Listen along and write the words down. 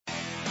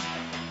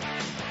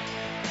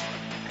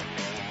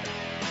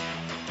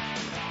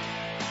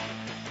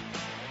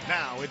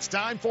Now it's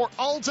time for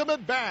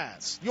Ultimate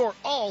Bass, your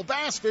all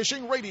bass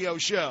fishing radio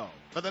show.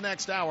 For the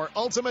next hour,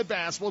 Ultimate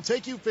Bass will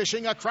take you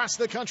fishing across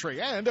the country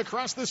and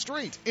across the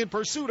street in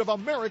pursuit of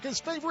America's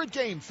favorite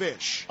game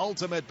fish.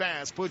 Ultimate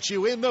Bass puts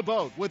you in the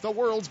boat with the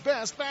world's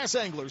best bass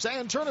anglers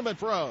and tournament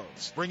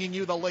pros, bringing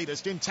you the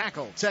latest in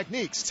tackle,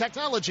 techniques,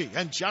 technology,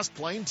 and just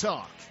plain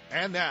talk.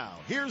 And now,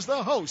 here's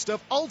the host of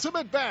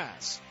Ultimate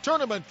Bass,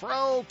 Tournament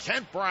Pro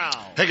Kent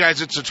Brown. Hey guys,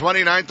 it's the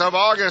 29th of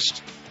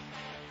August.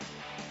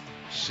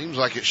 Seems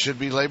like it should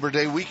be Labor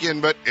Day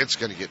weekend, but it's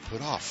going to get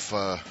put off,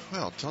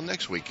 till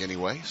next week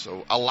anyway.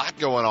 So a lot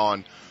going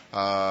on.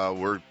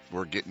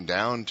 We're getting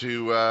down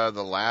to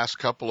the last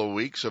couple of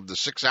weeks of the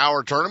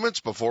 6-hour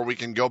tournaments before we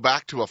can go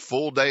back to a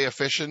full day of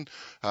fishing.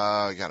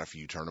 Got a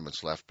few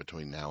tournaments left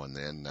between now and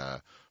then,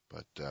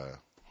 but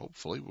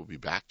hopefully we'll be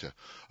back to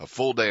a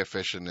full day of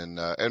fishing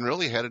and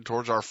really headed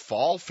towards our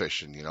fall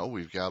fishing. You know,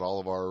 we've got all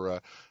of our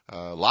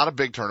a lot of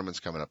big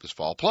tournaments coming up this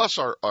fall, plus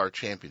our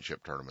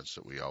championship tournaments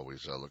that we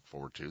always look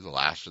forward to. The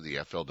last of the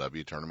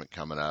FLW tournament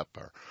coming up,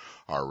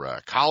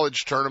 our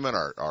college tournament,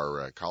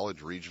 our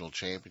college regional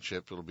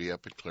championship. It'll be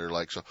up at Clear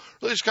Lake. So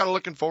really just kind of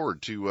looking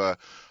forward to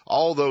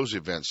all those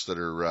events that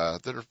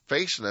are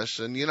facing us.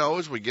 And you know,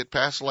 as we get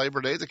past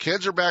Labor Day, the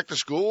kids are back to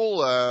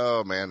school.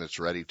 Man, it's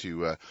ready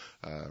to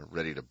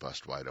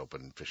bust wide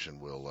open. Fishing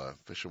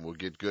will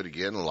get good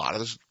again. A lot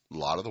of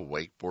the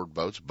wakeboard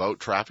boats, boat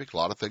traffic, a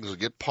lot of things will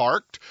get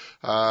parked,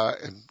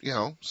 and, you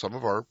know, some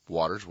of our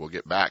waters will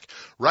get back.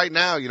 Right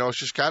now, you know, it's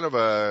just kind of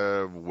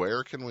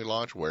where can we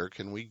launch, where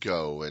can we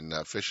go, and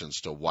fishing's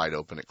still wide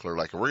open at Clear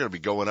Lake. And we're going to be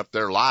going up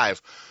there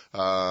live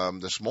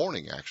this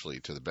morning, actually,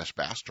 to the Best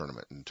Bass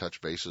Tournament and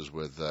touch bases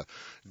with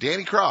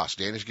Danny Cross.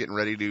 Danny's getting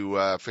ready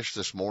to fish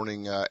this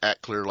morning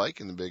at Clear Lake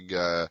in the big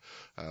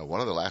one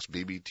of the last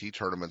BBT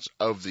tournaments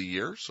of the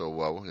year,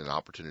 so an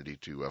opportunity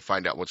to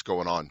find out what's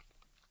going on.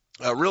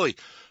 Really,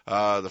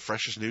 the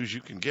freshest news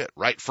you can get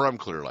right from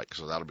Clear Lake.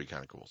 So that'll be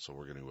kind of cool. So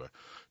we're going to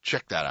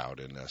check that out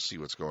and see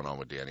what's going on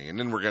with Danny. And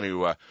then we're going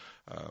to,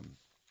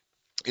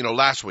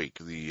 last week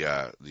the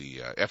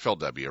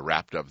FLW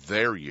wrapped up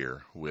their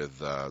year with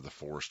the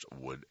Forest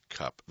Wood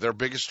Cup, their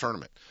biggest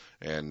tournament.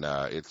 And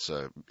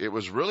it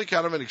was really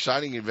kind of an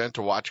exciting event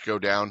to watch go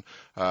down.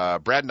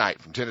 Brad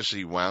Knight from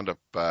Tennessee wound up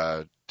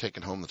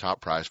taking home the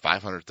top prize,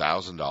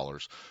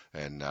 $500,000,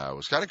 and it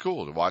was kind of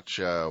cool to watch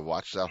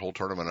that whole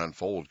tournament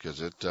unfold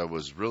because it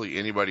was really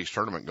anybody's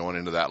tournament going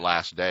into that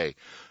last day.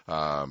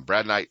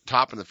 Brad Knight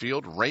top in the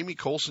field, Ramey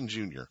Colson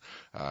Jr.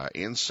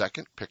 In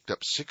second, picked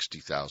up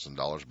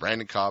 $60,000.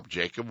 Brandon Cobb,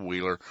 Jacob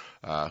Wheeler,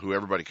 who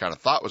everybody kind of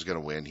thought was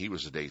going to win, he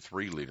was the day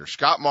 3 leader.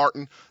 Scott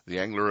Martin, the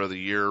Angler of the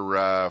Year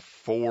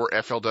for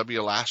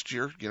FLW last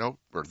year,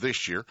 or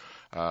this year,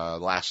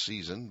 last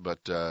season,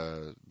 but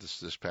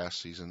this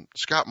past season.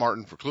 Scott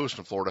Martin for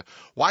Clewiston, Florida,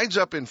 winds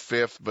up in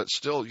 5th, but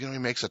still, he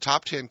makes a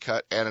top 10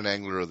 cut and an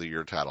Angler of the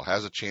Year title.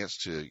 Has a chance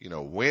to,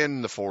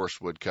 win the Forest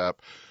Wood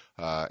Cup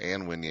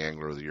and win the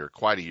Angler of the Year.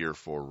 Quite a year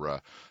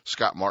for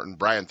Scott Martin.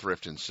 Brian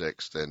Thrift in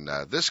 6th, and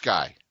this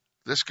guy,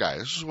 this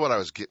is what I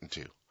was getting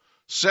to.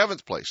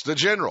 7th place, the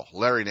General,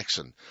 Larry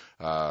Nixon,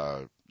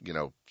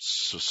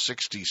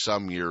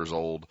 60-some years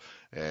old,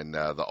 and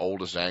the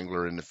oldest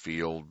angler in the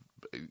field.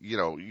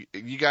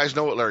 You guys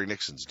know what Larry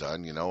Nixon's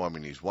done,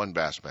 he's won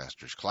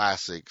Bassmasters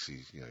Classics.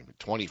 He's,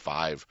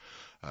 25,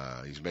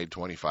 he's made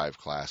 25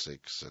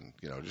 classics and,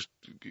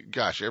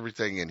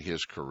 everything in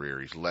his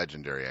career. He's a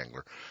legendary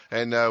angler.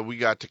 And, we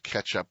got to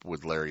catch up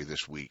with Larry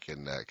this week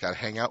and, kind of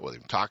hang out with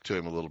him, talk to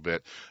him a little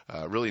bit,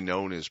 really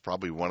known as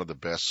probably one of the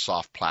best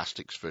soft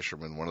plastics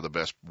fishermen, one of the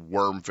best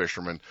worm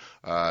fishermen,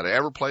 to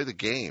ever play the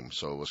game.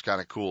 So it was kind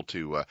of cool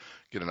to,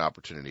 get an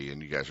opportunity,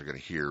 and you guys are going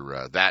to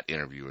hear that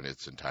interview in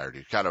its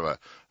entirety. Kind of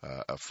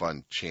a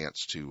fun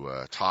chance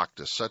to talk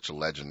to such a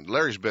legend.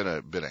 Larry's been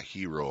a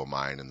hero of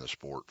mine in the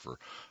sport for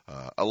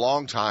a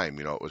long time.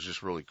 It was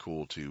just really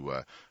cool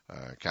to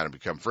kind of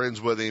become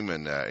friends with him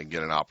and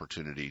get an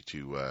opportunity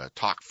to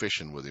talk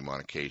fishing with him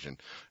on occasion.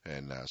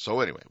 And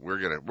so anyway, we're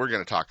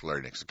gonna talk to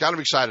Larry Nixon. Kind of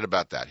excited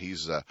about that.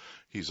 He's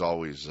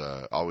always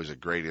a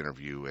great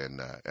interview and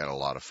a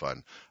lot of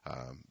fun.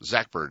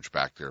 Zach Burge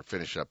back there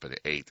finish up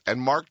at 8th, and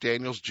Mark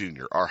Daniels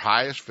Jr., our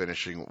highest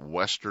finishing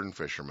Western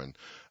fisherman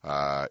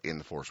in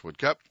the Forest Wood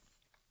Cup.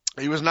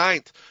 He was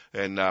 9th,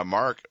 and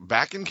Mark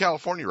back in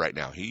California right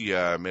now. He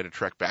made a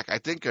trek back. I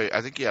think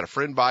he had a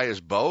friend buy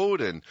his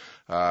boat, and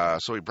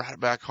so he brought it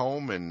back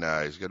home, and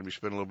he's going to be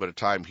spending a little bit of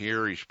time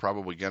here. He's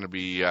probably going to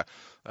be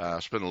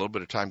spending a little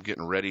bit of time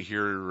getting ready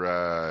here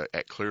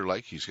at Clear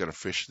Lake. He's going to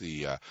fish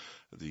the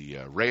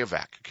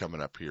Rayovac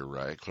coming up here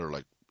at Clear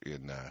Lake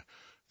in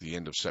the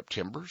end of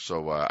September.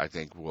 So I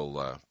think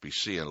we'll be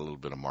seeing a little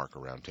bit of Mark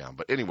around town.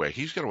 But anyway,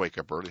 he's going to wake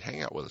up early,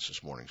 hang out with us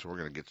this morning. So we're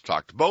going to get to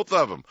talk to both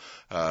of them.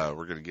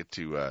 We're going to get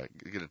to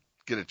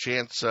get a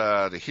chance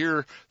to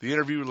hear the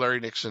interview with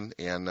Larry Nixon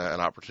and an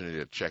opportunity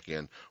to check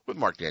in with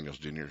Mark Daniels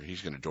Jr.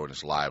 He's going to join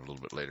us live a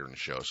little bit later in the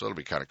show. So it'll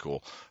be kind of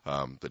cool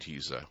that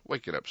he's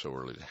waking up so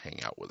early to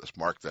hang out with us.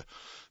 Mark,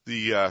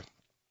 the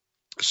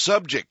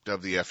subject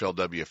of the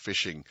FLW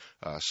Fishing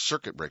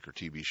Circuit Breaker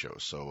TV show.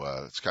 So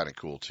it's kind of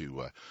cool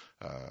to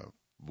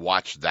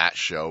watch that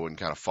show and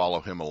kind of follow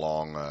him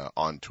along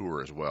on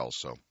tour as well.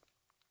 So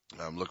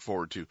look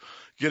forward to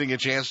getting a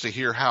chance to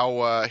hear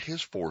how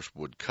his Forest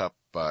Wood Cup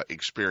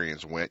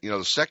experience went.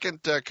 The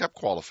second Cup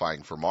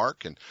qualifying for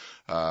Mark, and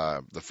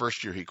the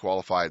first year he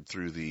qualified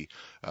through the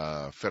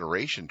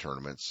Federation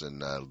tournaments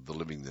and the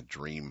Living the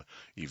Dream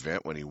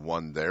event when he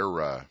won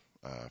their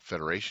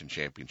Federation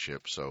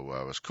Championship. So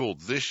it was cool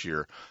this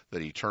year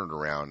that he turned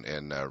around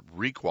and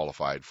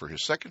re-qualified for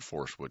his second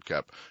Forest Wood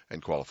Cup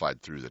and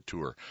qualified through the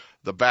tour.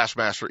 The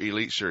Bassmaster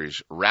Elite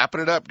Series,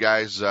 wrapping it up,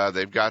 guys.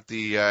 They've got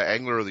the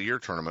Angler of the Year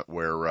tournament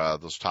where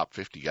those top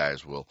 50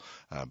 guys will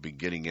be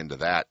getting into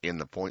that in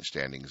the point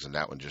standings, and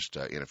that one just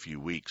in a few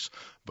weeks.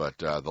 But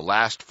the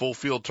last full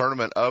field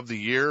tournament of the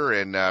year,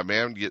 and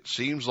man, it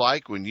seems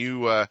like when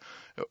you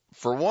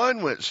for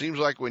one, it seems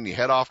like when you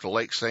head off to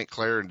Lake St.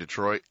 Clair in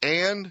Detroit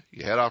and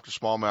you head off to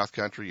smallmouth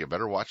country, you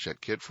better watch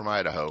that kid from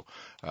Idaho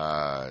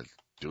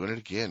doing it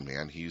again,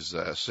 man. He's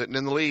sitting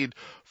in the lead,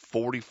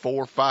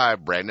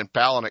 44-5. Brandon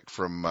Palaniuk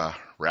from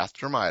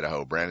Rathdrum,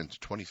 Idaho. Brandon's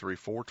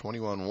 23-4,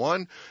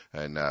 21-1,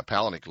 and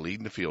Palaniuk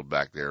leading the field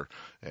back there.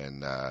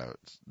 And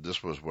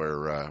this was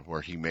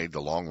where he made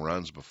the long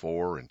runs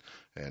before,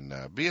 and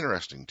be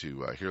interesting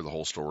to hear the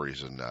whole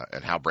stories and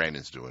how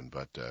Brandon's doing.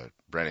 But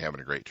Brandon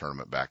having a great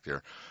tournament back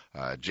there.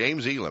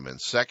 James Elam in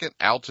second.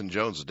 Alton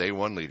Jones, the day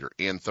one leader,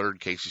 in third.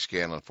 Casey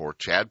Scanlon fourth.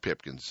 Chad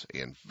Pipkins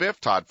in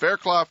fifth. Todd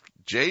Fairclough,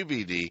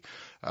 JVD,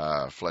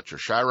 Fletcher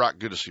Shyrock.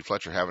 Good to see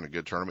Fletcher having a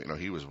good tournament.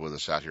 He was with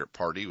us out here at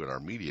Pardee with our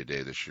media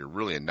day this year.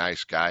 Really a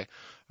nice guy.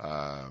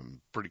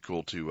 Pretty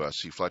cool to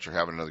see Fletcher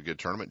having another good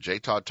tournament. J.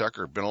 Todd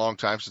Tucker, been a long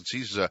time since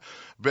he's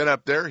been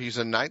up there. He's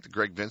in ninth.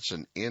 Greg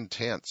Vinson in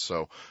 10th.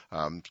 So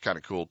it's kind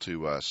of cool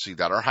to see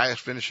that. Our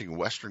highest finishing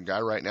Western guy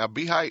right now,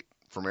 B. Height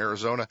from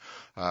Arizona.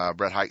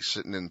 Brett Height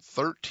sitting in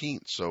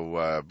 13th.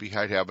 So B.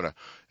 Height having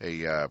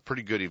a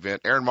pretty good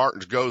event. Aaron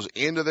Martins goes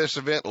into this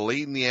event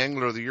leading the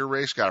Angler of the Year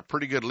race. Got a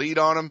pretty good lead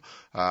on him.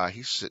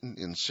 He's sitting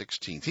in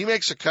 16th. He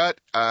makes a cut.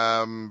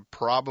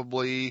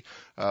 Probably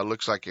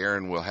looks like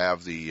Aaron will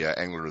have the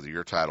Angler of the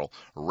Year title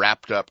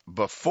wrapped up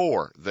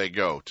before they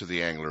go to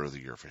the Angler of the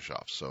Year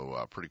fish-off.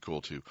 So pretty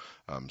cool to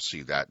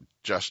see that.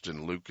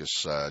 Justin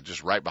Lucas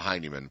just right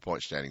behind him in the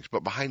point standings.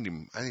 But behind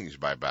him, I think he's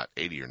by about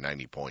 80 or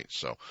 90 points.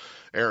 So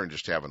Aaron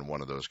just having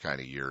one of those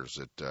kind of years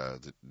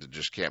that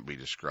just can't be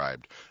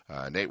described.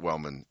 Nate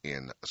Wellman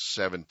in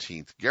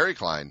 17th. Gary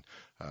Klein,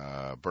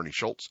 Bernie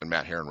Schultz, and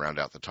Matt Herron round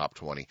out the top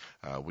 20.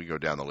 We go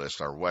down the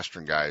list. Our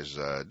Western guys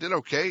did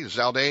okay.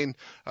 Zaldane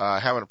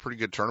having a pretty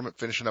good tournament,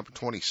 finishing up at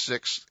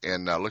 26th,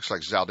 and looks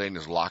like Zaldane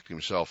has locked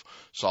himself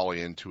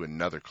solidly into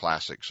another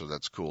classic, so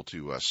that's cool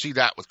to see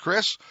that with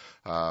Chris.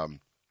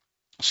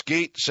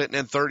 Skeet sitting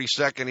in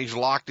 32nd. He's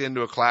locked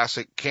into a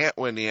classic. Can't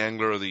win the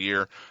Angler of the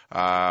Year.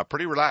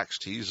 Pretty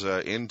relaxed. He's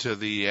into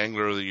the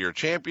Angler of the Year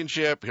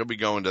championship. He'll be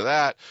going to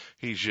that.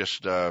 He's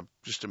just a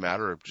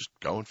matter of just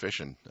going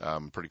fishing.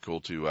 Pretty cool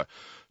to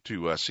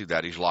see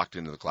that. He's locked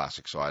into the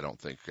classic, so I don't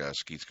think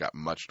Skeet's got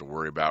much to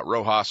worry about.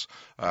 Rojas,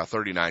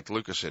 39th.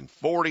 Lucas in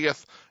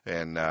 40th.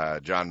 And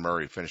John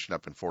Murray finishing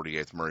up in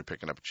 48th. Murray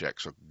picking up a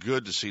check. So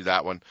good to see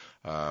that one.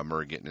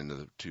 Murray getting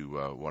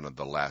into one of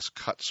the last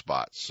cut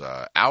spots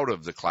out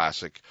of the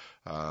classic.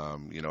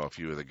 A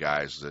few of the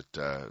guys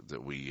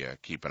that we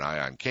keep an eye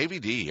on.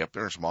 KVD up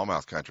there in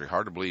smallmouth country.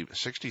 Hard to believe.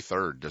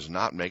 63rd does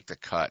not make the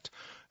cut.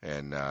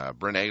 And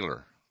Brent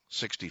Ayler,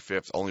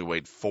 65th, only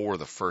weighed 4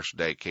 the first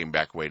day, came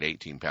back, weighed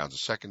 18 pounds the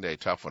second day.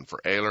 Tough one for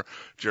Ayler.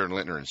 Jaron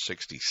Lintner in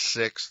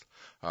 66th.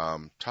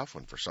 Tough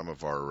one for some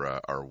of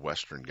our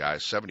Western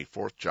guys.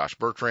 74th, Josh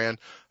Bertrand.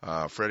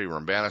 Freddie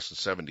Rambanis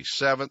in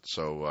 77th.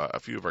 So a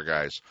few of our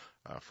guys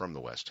from the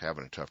West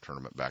having a tough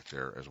tournament back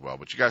there as well.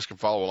 But you guys can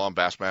follow along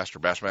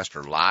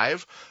Bassmaster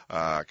Live.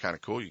 Kind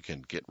of cool. You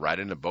can get right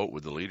in the boat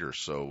with the leaders.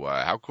 So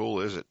how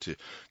cool is it to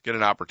get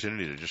an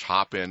opportunity to just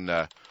hop in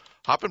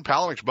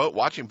Palaniuk's boat,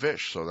 watch him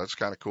fish. So that's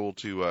kind of cool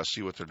to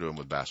see what they're doing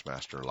with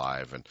Bassmaster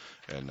Live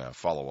and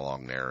follow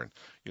along there.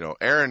 And,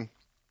 Aaron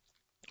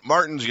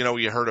Martins,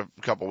 you heard a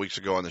couple weeks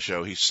ago on the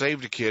show, he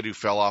saved a kid who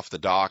fell off the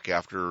dock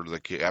after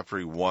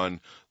he won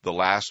the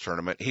last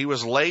tournament. He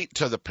was late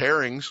to the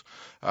pairings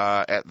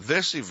at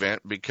this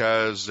event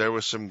because there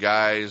was some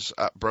guys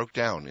broke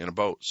down in a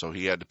boat, so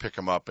he had to pick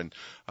them up and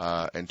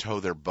tow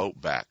their boat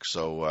back.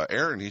 So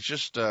Aaron, he's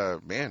just he's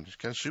kind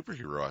of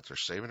superhero out there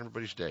saving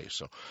everybody's day.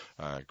 So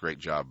great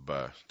job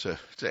to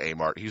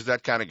Amart. He's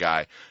that kind of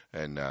guy,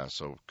 and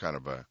so kind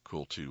of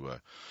cool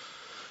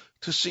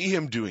to see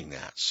him doing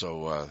that.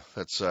 So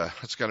that's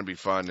going to be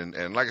fun.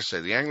 And like I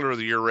say, the Angler of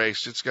the Year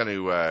race, it's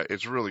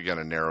really going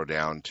to narrow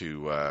down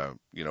to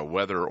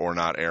whether or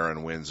not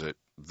Aaron wins it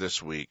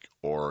this week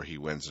or he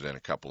wins it in a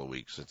couple of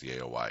weeks at the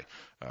AOY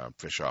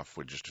fish off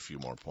with just a few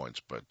more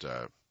points. But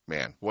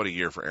man, what a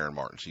year for Aaron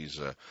Martins.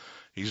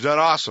 He's done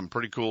awesome.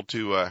 Pretty cool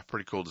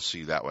to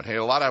see that one. Hey,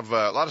 a lot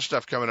of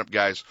stuff coming up,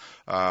 guys.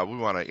 We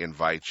want to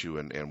invite you,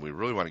 and we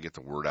really want to get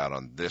the word out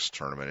on this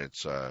tournament.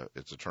 It's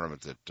a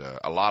tournament that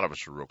a lot of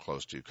us are real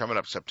close to. Coming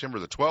up September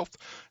the 12th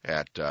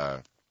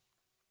at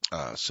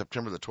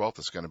September the 12th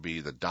is going to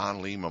be the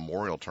Don Lee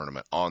Memorial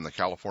Tournament on the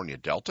California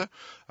Delta.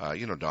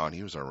 Don,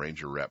 he was our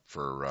Ranger rep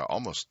for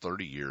almost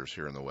 30 years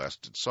here in the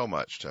West. Did so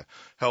much to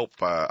help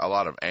a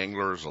lot of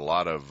anglers, a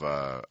lot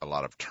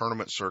of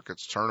tournament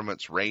circuits,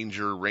 tournaments,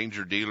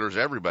 Ranger dealers,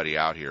 everybody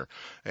out here.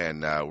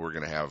 And we're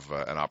going to have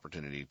an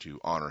opportunity to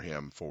honor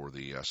him for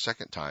the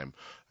second time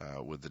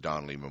with the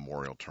Don Lee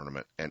Memorial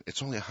Tournament. And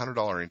it's only a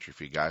 $100 entry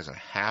fee, guys, and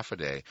half a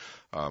day.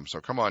 So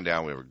come on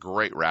down. We have a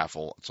great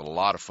raffle. It's a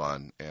lot of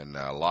fun, and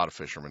a lot of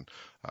fishermen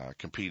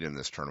compete in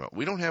this tournament.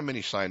 We don't have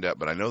many signed up,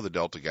 but I know the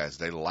Delta guys,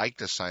 they like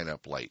to sign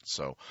up late.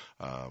 So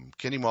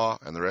Kenny Maw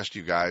and the rest of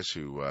you guys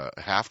who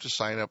have to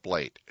sign up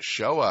late,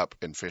 show up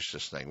and fish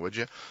this thing, would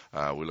you?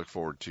 We look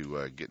forward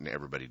to getting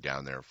everybody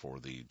down there for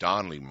the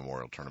Don Lee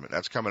Memorial Tournament.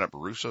 That's coming up at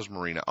Russo's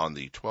Marina on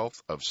the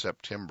 12th of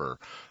September.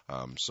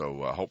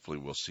 So hopefully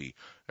we'll see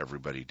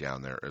everybody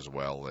down there as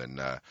well.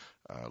 And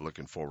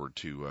looking forward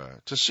to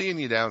seeing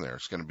you down there.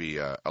 It's going to be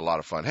a lot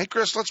of fun. Hey,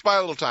 Chris, let's buy a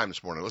little time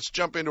this morning. Let's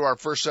jump into our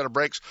first set of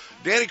breaks.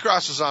 Danny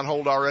Cross is on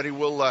hold already.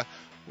 We'll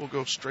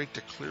go straight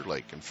to Clear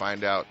Lake and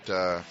find out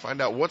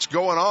what's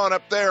going on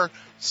up there.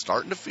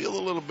 Starting to feel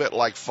a little bit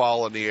like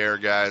fall in the air,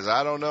 guys.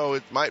 I don't know.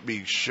 It might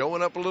be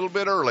showing up a little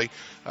bit early.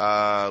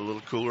 A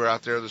little cooler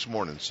out there this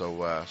morning.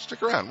 So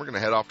stick around. We're going to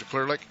head off to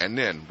Clear Lake, and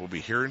then we'll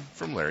be hearing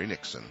from Larry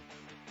Nixon.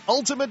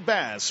 Ultimate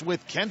Bass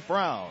with Kent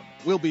Brown.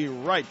 We'll be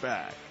right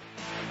back.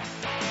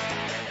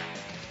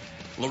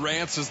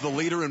 Lowrance is the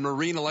leader in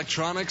marine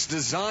electronics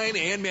design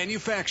and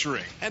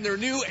manufacturing. And their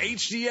new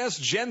HDS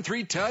Gen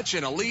 3 Touch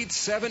and Elite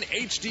 7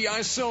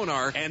 HDI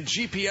sonar and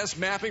GPS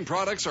mapping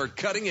products are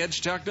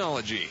cutting-edge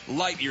technology,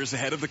 light years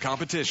ahead of the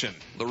competition.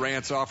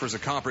 Lowrance offers a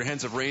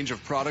comprehensive range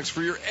of products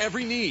for your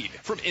every need,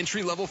 from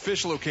entry-level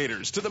fish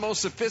locators to the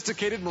most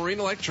sophisticated marine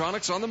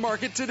electronics on the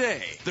market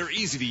today. They're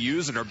easy to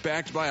use and are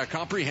backed by a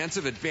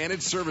comprehensive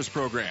advantage service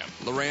program.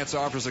 Lowrance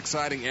offers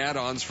exciting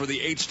add-ons for the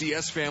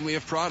HDS family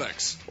of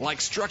products, like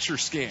Structure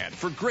Scan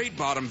for great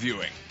bottom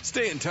viewing.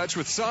 Stay in touch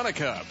with Sonic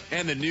Hub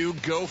and the new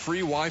Go Free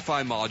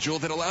Wi-Fi module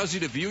that allows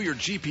you to view your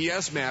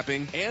GPS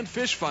mapping and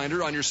fish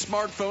finder on your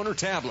smartphone or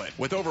tablet.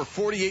 With over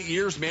 48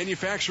 years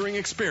manufacturing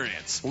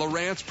experience,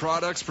 Lowrance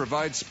products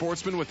provide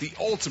sportsmen with the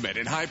ultimate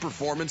in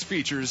high-performance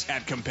features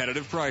at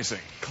competitive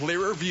pricing.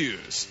 Clearer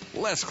views,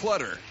 less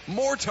clutter,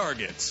 more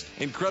targets,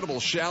 incredible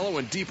shallow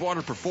and deep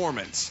water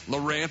performance.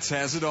 Lowrance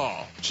has it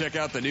all. Check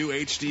out the new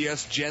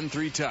HDS Gen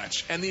 3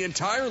 Touch and the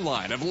entire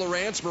line of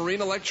Lowrance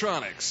Marine Electronics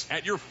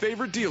at your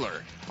favorite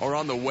dealer or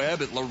on the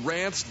web at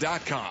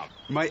Lowrance.com.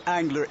 My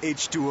angler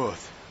H2O.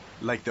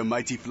 Like the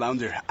mighty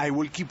flounder, I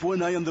will keep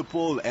one eye on the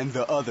pole and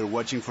the other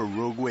watching for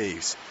rogue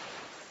waves.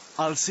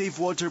 I'll save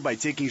water by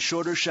taking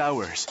shorter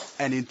showers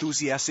and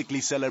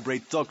enthusiastically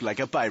celebrate Talk Like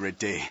a Pirate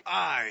Day.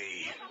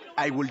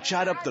 I will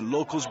chat up the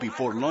locals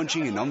before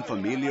launching in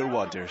unfamiliar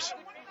waters.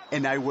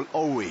 And I will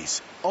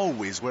always,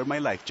 always wear my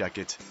life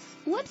jacket.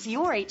 What's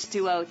your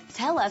H2O?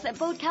 Tell us at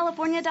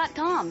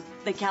BoatCalifornia.com.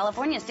 The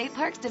California State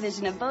Parks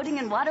Division of Boating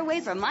and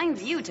Waterways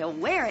reminds you to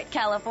wear it,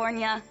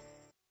 California.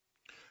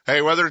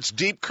 Hey, whether it's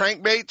deep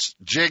crankbaits,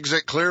 jigs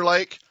at Clear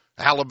Lake,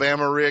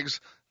 Alabama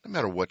rigs, no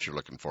matter what you're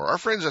looking for, our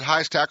friends at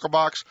High's Tackle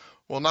Box,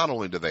 well, not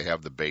only do they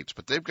have the baits,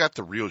 but they've got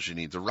the reels you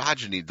need, the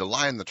rods you need, the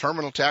line, the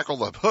terminal tackle,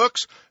 the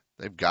hooks.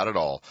 They've got it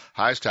all.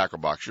 High's Tackle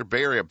Box, your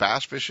Bay Area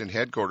bass fishing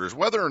headquarters.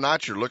 Whether or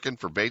not you're looking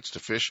for baits to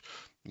fish,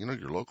 your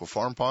local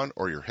farm pond,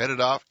 or you're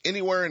headed off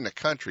anywhere in the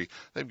country,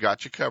 they've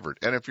got you covered.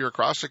 And if you're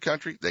across the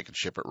country, they can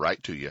ship it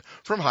right to you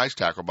from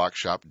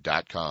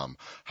High'sTackleBoxShop.com.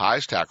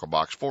 High's Tackle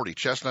Box, 40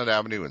 Chestnut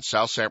Avenue in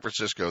South San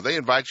Francisco. They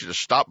invite you to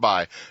stop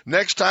by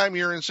next time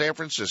you're in San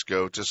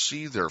Francisco to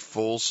see their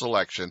full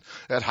selection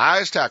at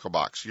High's Tackle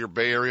Box, your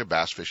Bay Area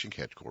bass fishing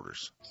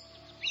headquarters.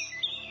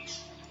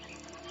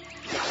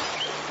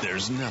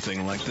 There's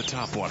nothing like the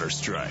topwater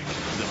strike.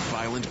 The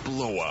violent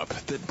blow-up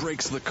that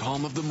breaks the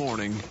calm of the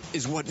morning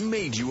is what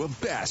made you a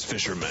bass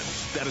fisherman.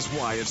 That is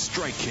why at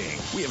Strike King,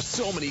 we have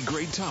so many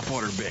great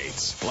topwater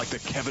baits, like the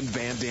Kevin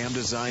Van Dam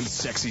designed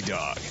Sexy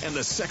Dog and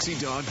the Sexy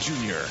Dog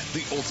Jr.,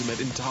 the ultimate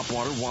in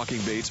topwater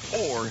walking baits,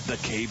 or the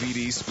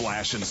KVD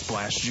Splash and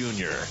Splash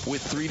Jr.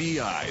 with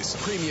 3D eyes,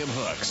 premium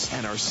hooks,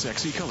 and our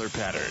sexy color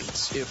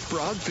patterns. If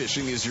frog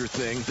fishing is your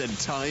thing, then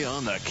tie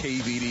on the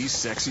KVD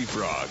Sexy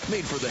Frog,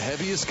 made for the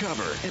heaviest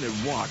cover, and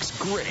it walks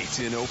great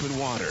in open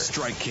water.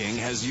 Strike King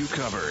has you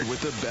covered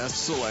with the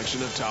best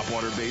selection of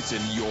topwater baits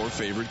in your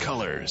favorite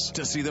colors.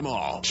 To see them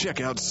all,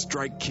 check out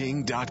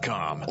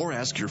StrikeKing.com or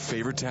ask your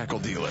favorite tackle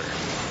dealer.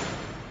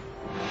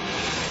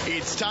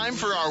 It's time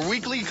for our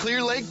weekly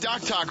Clear Lake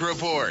Dock Talk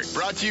Report,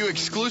 brought to you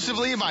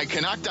exclusively by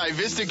Canocti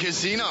Vista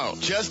Casino,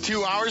 just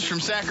 2 hours from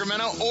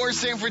Sacramento or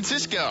San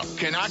Francisco.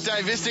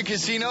 Canocti Vista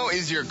Casino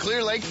is your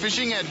Clear Lake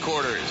fishing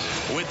headquarters.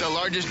 With the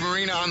largest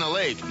marina on the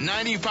lake,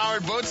 90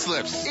 powered boat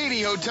slips,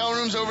 80 hotel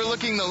rooms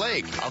overlooking the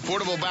lake,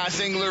 affordable bass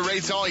angler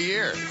rates all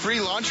year, free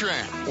launch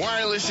ramp,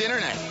 wireless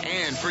internet,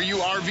 and for you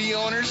RV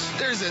owners,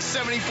 there's a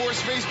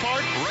 74-space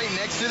park right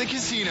next to the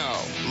casino.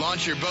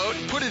 Launch your boat,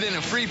 put it in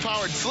a free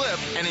powered slip,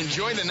 and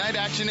enjoy the night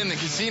action in the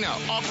casino,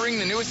 offering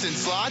the newest in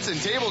slots and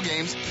table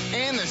games,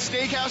 and the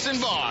steakhouse and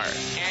bar.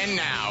 And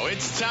now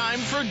it's time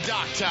for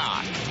Dock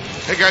Talk.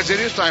 Hey guys, it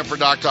is time for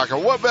Dock Talk.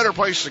 And what better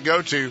place to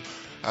go to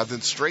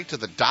than straight to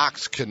the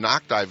docks,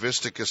 Canocti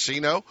Vista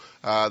Casino.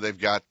 They've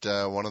got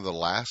one of the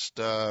last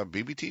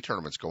BBT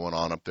tournaments going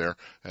on up there,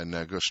 and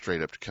go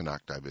straight up to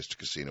Canocti Vista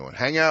Casino and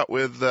hang out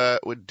with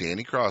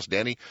Danny Cross.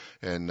 Danny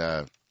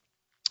and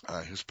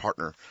his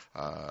partner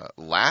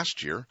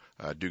last year,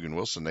 Dugan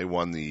Wilson, they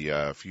won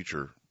the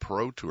Future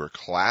Pro Tour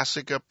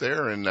Classic up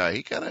there, and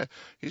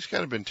he's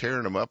kind of been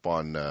tearing them up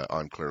on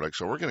Clear Lake.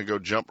 So we're going to go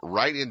jump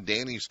right in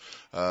Danny's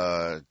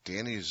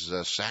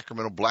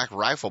Sacramento Black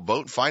Rifle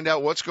boat and find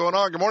out what's going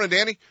on. Good morning,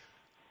 Danny.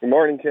 Good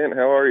morning, Kent.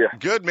 How are you?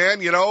 Good,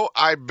 man. You know,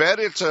 I bet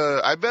it's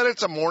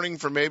a morning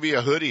for maybe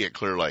a hoodie at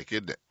Clear Lake,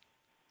 isn't it?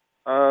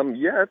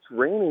 Yeah, it's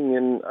raining,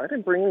 and I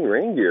didn't bring any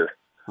rain gear.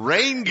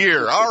 Rain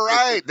gear. All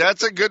right.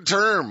 That's a good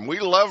term. We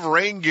love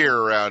rain gear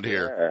around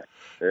here.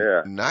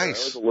 Yeah. Nice.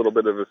 That was a little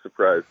bit of a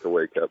surprise to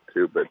wake up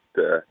to, but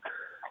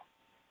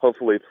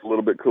hopefully it's a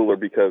little bit cooler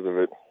because of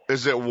it.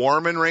 Is it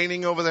warm and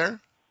raining over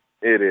there?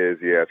 It is,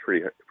 yeah. It's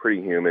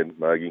pretty humid,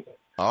 muggy.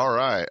 All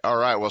right.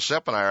 Well,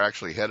 Sepp and I are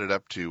actually headed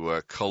up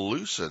to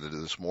Colusa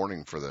this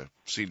morning for the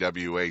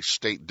CWA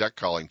State Duck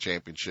Calling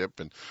Championship,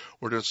 and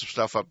we're doing some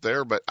stuff up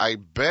there. But I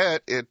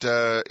bet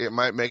it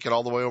might make it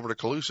all the way over to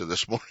Colusa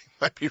this morning.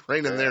 Might be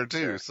raining there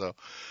too. So,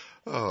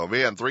 oh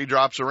man, 3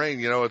 drops of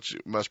rain. You know, it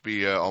must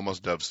be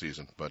almost dove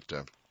season. But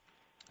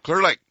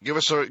Clear Lake, give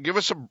us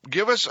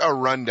a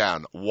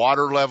rundown.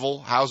 Water level,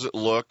 how's it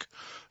look?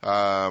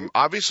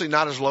 Obviously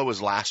not as low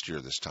as last year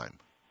this time.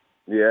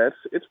 Yeah,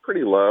 it's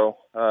pretty low.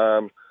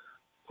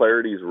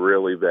 Clarity's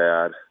really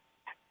bad.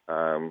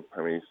 I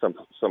mean,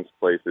 some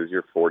places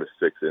you're 4 to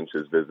 6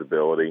 inches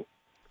visibility.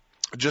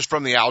 Just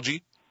from the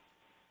algae?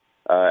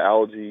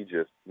 Algae,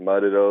 just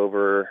mudded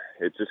over.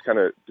 It just kind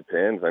of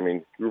depends. I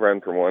mean, you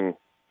run from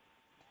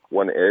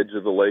one edge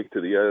of the lake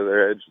to the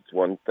other edge. It's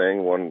one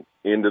thing. One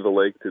end of the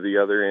lake to the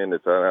other end,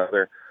 it's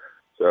another.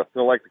 So if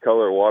you don't like the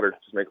color of water,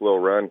 just make a little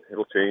run.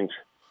 It'll change.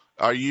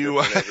 Are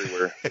you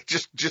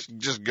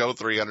just go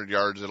 300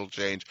 yards? It'll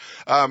change.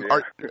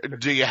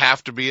 Do you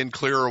have to be in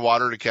clearer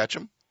water to catch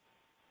them?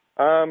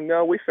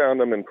 No, we found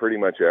them in pretty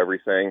much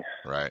everything.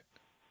 Right.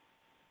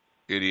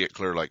 Idiot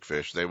Clear Lake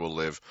fish. They will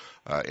live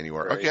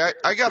anywhere. Right. Okay,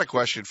 I got a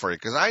question for you,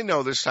 because I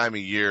know this time of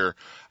year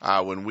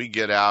when we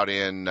get out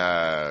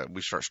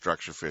we start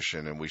structure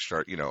fishing, and we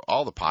start,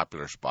 all the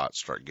popular spots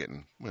start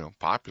getting,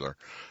 popular.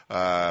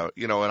 And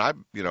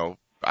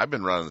I've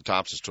been running the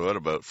Thompson's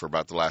Toyota boat for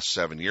about the last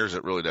 7 years.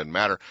 It really doesn't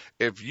matter.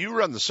 If you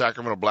run the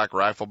Sacramento Black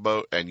Rifle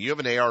boat and you have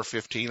an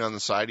AR-15 on the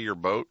side of your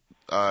boat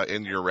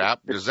in your wrap,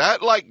 does that,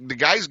 the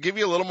guys give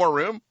you a little more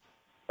room?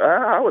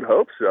 I would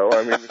hope so.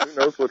 I mean, who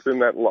knows what's in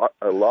that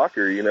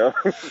locker,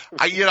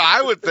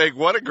 I would think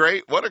what a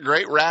great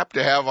wrap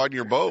to have on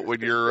your boat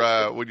when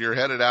you're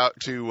headed out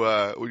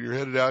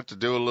to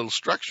do a little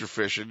structure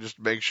fishing. Just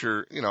make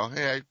sure,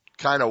 hey, I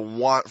kind of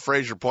want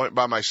Fraser Point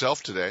by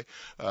myself today.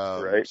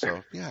 Right.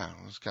 So yeah,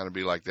 it's kind of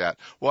be like that.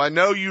 Well, I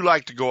know you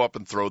like to go up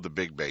and throw the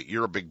big bait.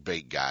 You're a big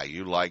bait guy.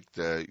 You like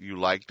to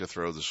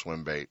throw the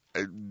swim bait.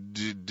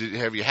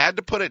 Have you had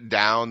to put it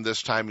down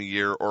this time of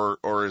year,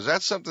 or is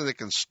that something that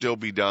can still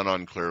be done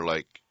on Clear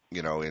Lake,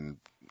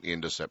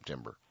 into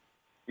September?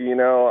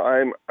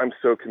 I'm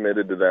so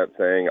committed to that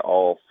thing.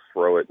 I'll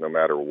throw it no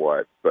matter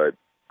what. But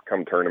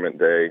come tournament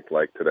day,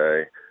 like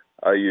today,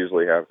 I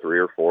usually have 3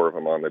 or 4 of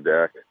them on the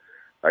deck.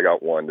 I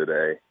got one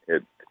today.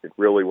 It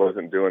really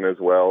wasn't doing as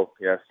well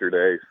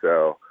yesterday,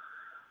 so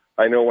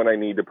I know when I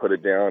need to put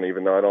it down,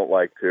 even though I don't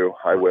like to,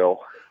 I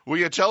will. Will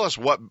you tell us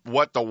what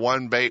the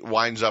one bait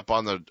winds up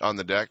on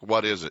the deck?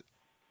 What is it?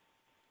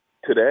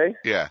 Today?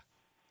 Yeah.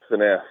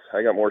 Finesse.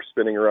 I got more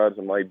spinning rods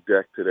on my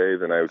deck today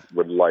than I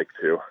would like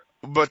to.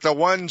 But the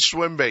one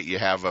swim bait you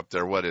have up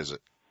there, what is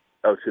it?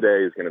 Oh,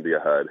 today is going to be a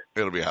HUD.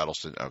 It'll be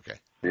Huddleston. Okay.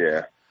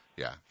 Yeah.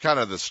 Yeah. Kind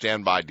of the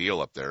standby deal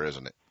up there,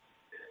 isn't it?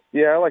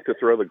 Yeah, I like to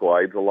throw the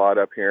glides a lot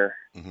up here.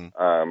 Mm-hmm.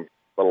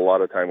 But a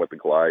lot of time with the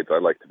glides, I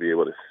like to be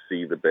able to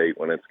see the bait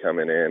when it's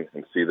coming in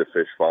and see the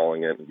fish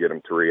following it and get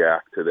them to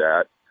react to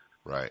that.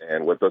 Right.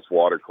 And with this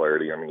water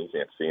clarity, I mean, you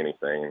can't see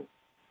anything.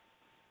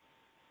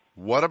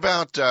 What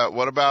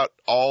about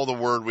all the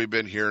word we've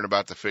been hearing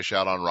about the fish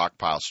out on rock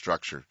pile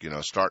structure?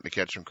 Starting to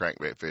catch some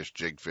crankbait fish,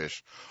 jig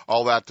fish,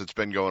 all that's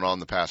been going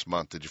on the past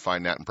month. Did you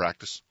find that in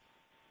practice?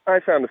 I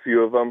found a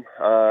few of them.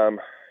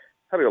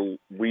 Had to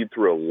weed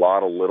through a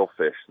lot of little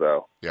fish,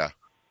 though. Yeah.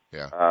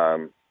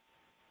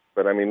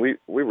 But I mean, we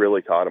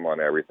really caught them on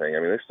everything. I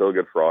mean, they're still a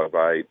good frog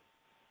bite.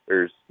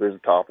 There's a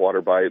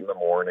topwater bite in the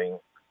morning,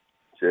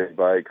 jig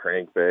bite,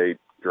 crankbait,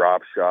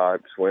 drop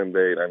shot, swim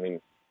bait. I mean,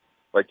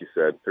 like you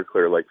said, they're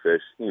clear lake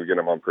fish. You can get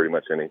them on pretty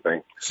much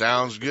anything.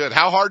 Sounds good.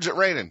 How hard's it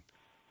raining?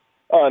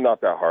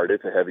 Not that hard.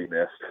 It's a heavy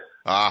mist.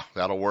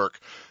 That'll work.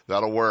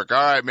 That'll work. All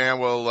right, man.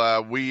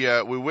 Well, we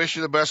wish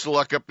you the best of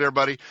luck up there,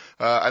 buddy.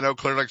 I know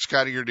Clear Lake's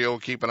kind of your deal.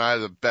 Keep an eye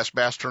on the best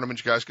bass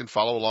tournaments. You guys can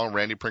follow along.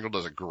 Randy Pringle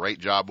does a great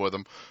job with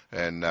them,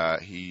 and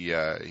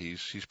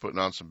he's putting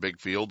on some big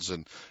fields,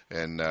 and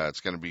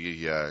it's going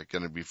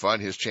to be fun.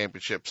 His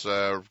championships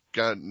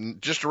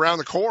just around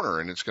the corner,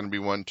 and it's going to be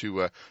one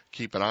to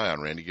keep an eye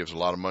on. Randy gives a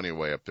lot of money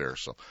away up there.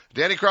 So,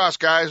 Danny Cross,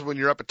 guys, when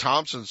you're up at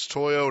Thompson's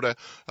Toyota,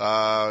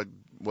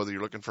 whether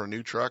you're looking for a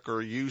new truck or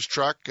a used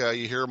truck,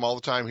 you hear them all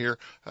the time here.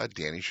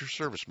 Danny's your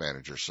service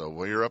manager. So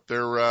when you're up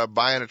there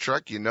buying a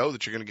truck, you know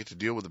that you're going to get to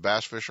deal with a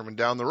bass fisherman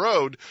down the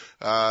road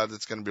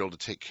that's going to be able to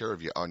take care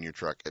of you on your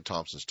truck at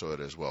Thompson's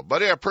Toyota as well.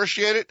 Buddy, I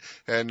appreciate it,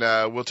 and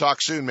we'll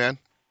talk soon, man.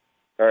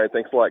 All right,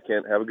 thanks a lot,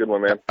 Kent. Have a good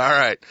one, man. All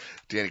right.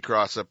 Danny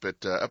Cross up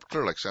at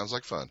Clear Lake. Sounds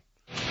like fun.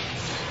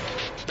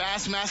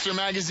 Bassmaster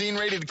Magazine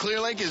rated Clear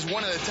Lake as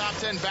one of the top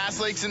 10 bass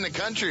lakes in the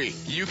country.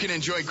 You can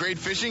enjoy great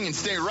fishing and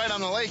stay right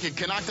on the lake at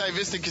Canocti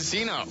Vista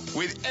Casino.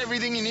 With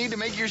everything you need to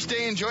make your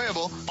stay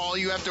enjoyable, all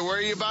you have to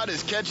worry about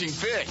is catching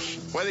fish.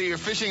 Whether you're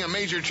fishing a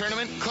major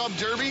tournament, club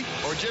derby,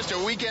 or just a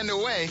weekend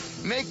away,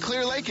 make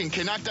Clear Lake and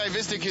Canocti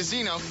Vista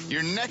Casino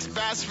your next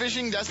bass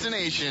fishing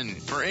destination.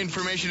 For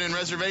information and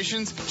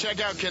reservations, check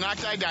out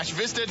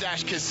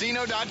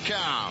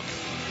canocti-vista-casino.com.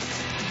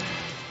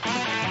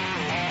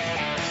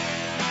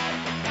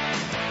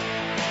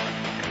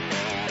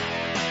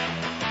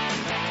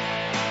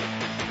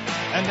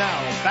 And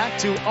now, back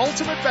to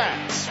Ultimate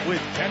Bass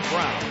with Kent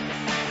Brown.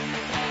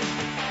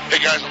 Hey,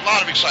 guys, a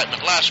lot of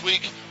excitement. Last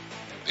week,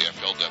 the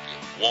FLW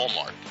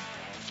Walmart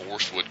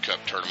Forest Wood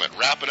Cup tournament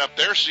wrapping up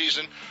their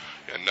season.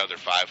 Another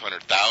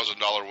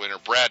 $500,000 winner.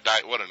 Brad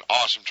Knight, what an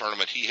awesome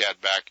tournament he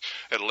had back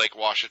at Lake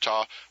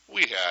Ouachita.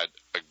 We had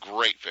a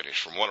great finish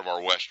from one of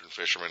our Western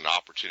fishermen, an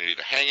opportunity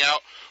to hang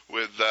out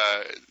with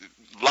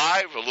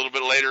live a little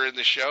bit later in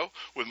the show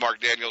with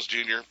Mark Daniels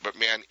Jr. But,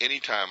 man,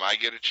 anytime I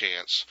get a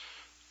chance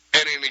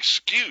and an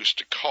excuse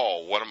to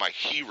call one of my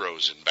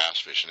heroes in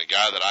bass fishing, a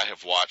guy that I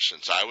have watched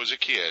since I was a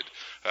kid,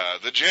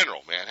 the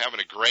General, man,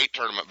 having a great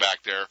tournament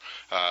back there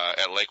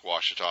at Lake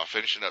Ouachita,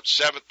 finishing up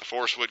 7th the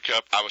Forest Wood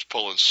Cup. I was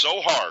pulling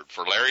so hard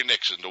for Larry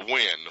Nixon to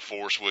win the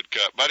Forest Wood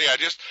Cup. Buddy, I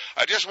just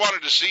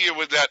wanted to see you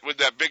with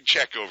that big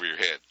check over your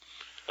head.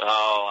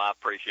 Oh, I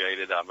appreciate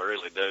it. I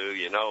really do.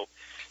 You know,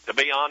 to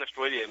be honest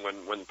with you,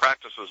 when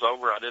practice was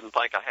over, I didn't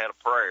think I had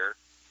a prayer.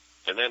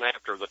 And then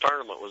after the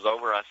tournament was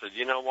over, I said,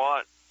 you know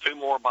what? 2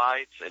 more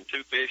bites and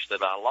 2 fish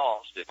that I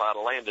lost. If I'd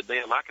have landed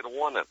them, I could have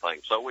won that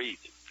thing so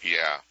easy.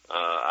 Yeah.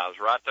 I was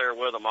right there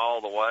with them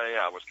all the way.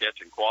 I was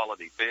catching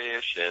quality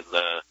fish, and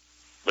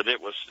but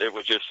it was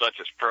just such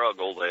a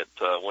struggle that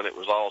when it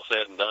was all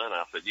said and done,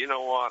 I said, you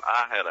know what?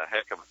 I had a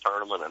heck of a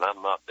tournament, and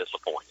I'm not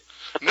disappointed.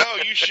 No,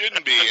 you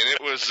shouldn't be, and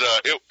it was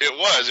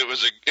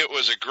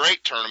a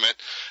great tournament,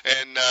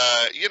 and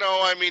you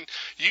know, I mean,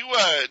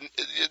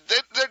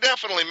 they're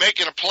definitely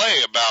making a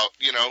play about,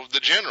 you know, the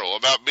General,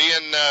 about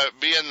being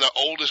the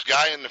oldest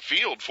guy in the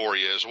field for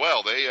you as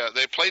well.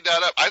 They played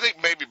that up. I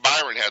think maybe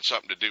Byron had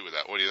something to do with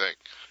that. What do you think?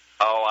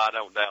 Oh, I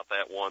don't doubt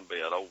that one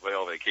bit. Old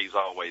Velvic, he's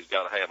always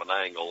got to have an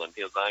angle, and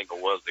his angle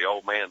was the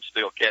old man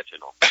still catching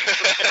them.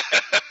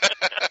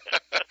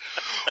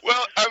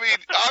 Well, I mean,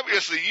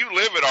 obviously you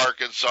live in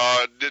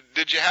Arkansas.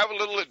 Did you have a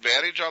little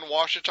advantage on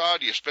Ouachita?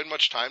 Do you spend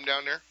much time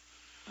down there?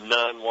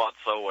 None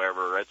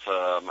whatsoever. It's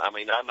I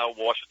mean, I know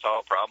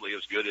Ouachita probably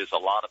as good as a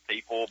lot of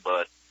people,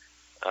 but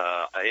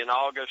in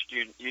August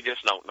you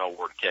just don't know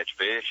where to catch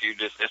fish.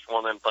 It's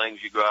one of them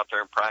things you go out there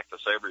and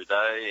practice every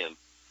day, and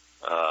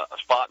a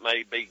spot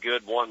may be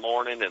good one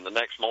morning, and the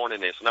next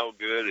morning it's no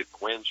good if the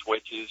wind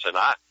switches. And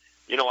I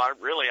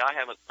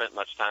haven't spent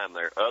much time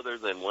there other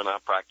than when I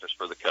practice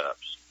for the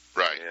Cubs.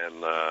 Right.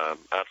 And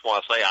that's why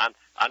I say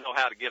I know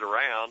how to get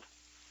around,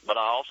 but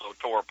I also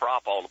tore a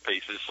prop all to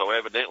pieces, so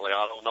evidently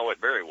I don't know it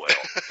very well.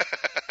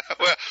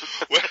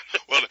 well,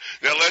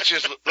 now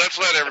let's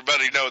let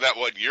everybody know that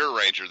wasn't your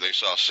Ranger they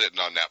saw sitting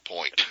on that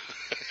point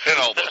in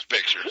all those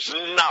pictures.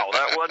 No,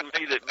 that wasn't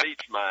me that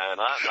beats mine.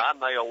 I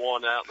nailed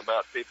one out in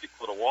about 50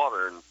 foot of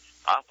water, and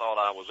I thought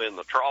I was in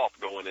the trough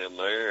going in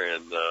there,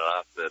 and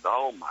I said,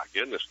 oh my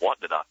goodness, what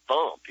did I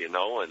thump, you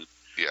know? And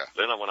yeah.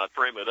 Then when I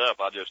trim it up,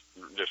 I just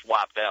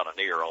wiped out an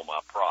ear on my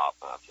prop.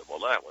 I said, well,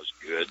 that was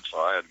good, so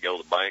I had to go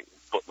to the bank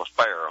and put my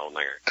spare on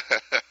there.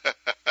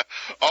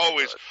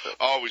 Always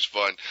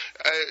fun.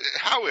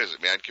 How is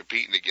it, man,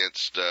 competing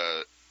against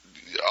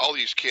all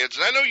these kids?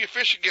 And I know you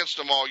fish against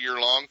them all year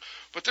long,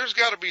 but there's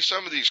got to be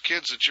some of these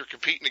kids that you're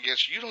competing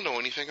against you don't know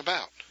anything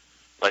about.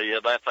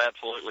 Yeah, that's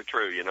absolutely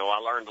true. You know, I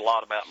learned a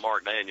lot about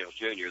Mark Daniels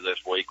Jr.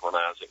 this week when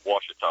I was at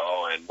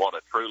Ouachita, and what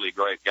a truly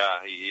great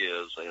guy he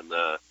is. And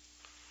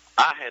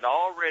I had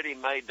already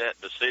made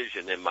that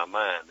decision in my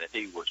mind that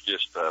he was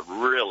just a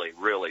really,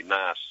 really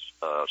nice,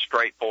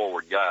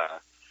 straightforward guy.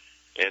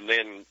 And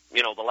then,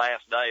 the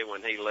last day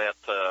when he let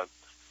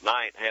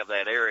Knight have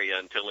that area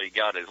until he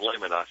got his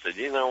limit, I said,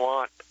 you know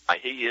what?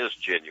 He is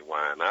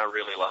genuine. I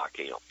really like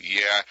him.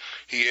 Yeah,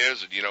 he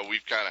is. And,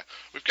 we've kind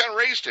of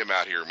raised him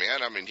out here,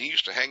 man. I mean, he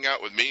used to hang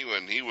out with me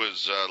when he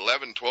was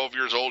 11, 12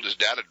 years old. His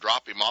dad would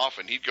drop him off,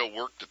 and he'd go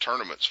work the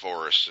tournaments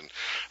for us. And,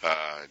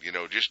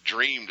 just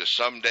dreamed of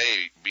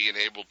someday being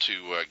able to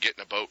get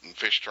in a boat and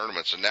fish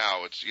tournaments. And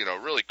now it's,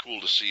 really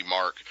cool to see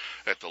Mark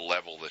at the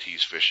level that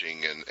he's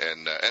fishing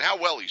and how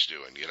well he's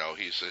doing.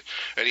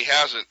 And he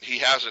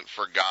hasn't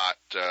forgot,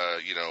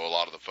 a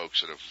lot of the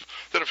folks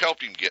that have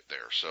helped him get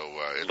there. So,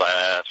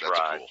 that's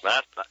right. Cool.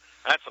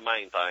 That's the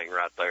main thing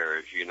right there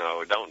is,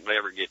 don't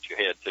ever get your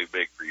head too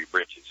big for your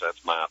britches.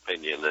 That's my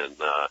opinion. And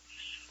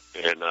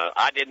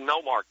I didn't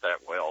know Mark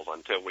that well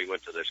until we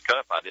went to this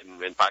cup.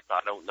 In fact,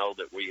 I don't know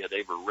that we had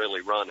ever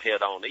really run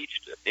head on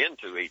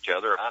into each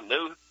other. I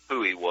knew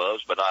who he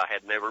was, but I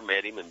had never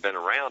met him and been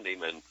around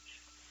him. And,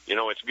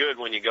 it's good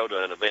when you go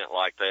to an event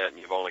like that and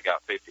you've only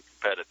got 50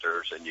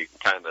 competitors and you can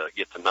kind of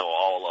get to know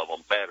all of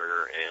them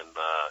better. And,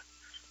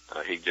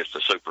 he's just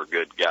a super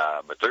good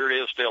guy. But there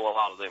is still a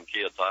lot of them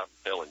kids, I'm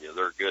telling you,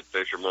 they're good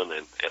fishermen,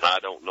 and I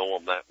don't know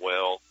them that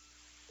well.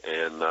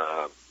 And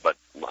but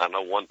I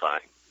know one thing,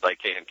 they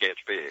can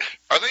catch fish.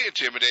 Are they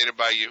intimidated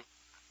by you?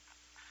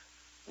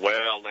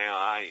 Well, now,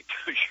 I ain't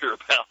too sure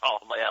about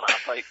all that.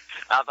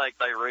 I think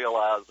they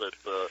realize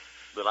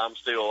that I'm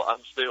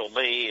still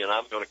me, and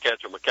I'm going to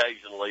catch them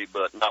occasionally,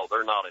 but no,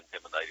 they're not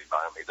intimidated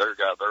by me. They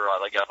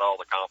got all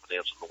the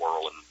confidence in the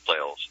world in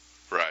themselves.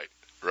 Right.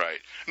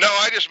 No,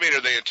 I just mean,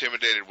 are they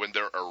intimidated when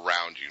they're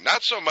around you?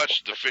 Not so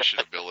much the fishing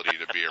ability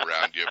to be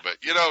around you, but,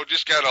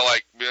 just kind of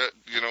like,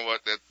 you know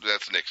what,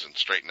 that's Nixon,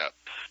 straighten up.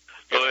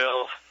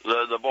 Well,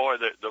 the boy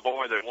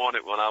that won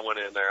it, when I went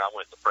in there, I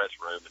went to the press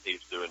room, and he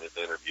was doing his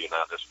interview, and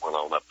I just went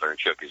on up there and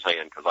shook his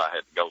hand because I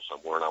had to go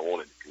somewhere, and I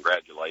wanted to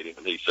congratulate him.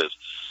 And he said,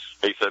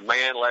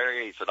 man,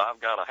 Larry, he said, I've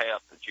got a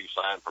hat that you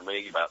signed for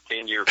me about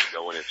 10 years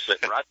ago, and it's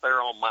sitting right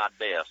there on my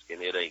desk,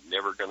 and it ain't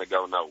never going to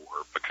go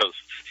nowhere, because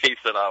he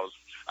said I've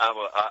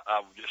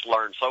just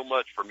learned so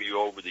much from you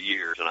over the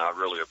years, and I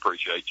really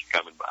appreciate you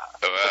coming by.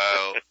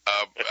 Well,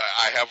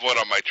 I have one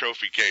on my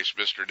trophy case,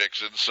 Mr.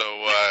 Nixon. So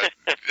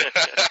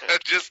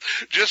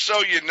just so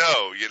you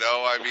know,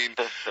 I mean,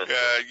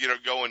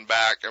 going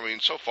back, I mean,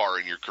 so far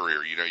in your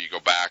career, you go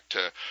back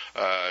to,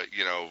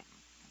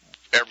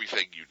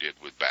 everything you did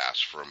with bass,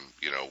 from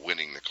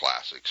winning the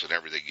classics and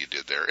everything you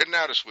did there, and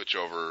now to switch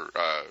over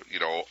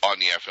on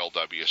the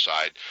FLW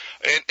side,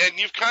 and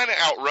you've kind of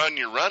outrun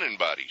your running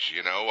buddies.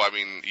 I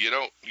mean,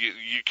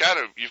 you've kind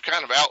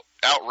of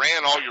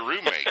outran all your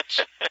roommates.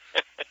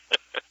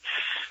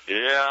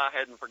 Yeah, I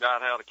hadn't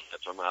forgot how to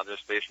catch them. I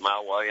just fish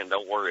my way and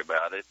don't worry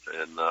about it.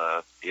 And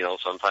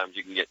sometimes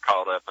you can get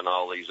caught up in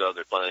all these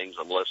other things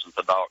and listen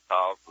to Doc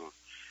talk. And,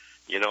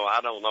 I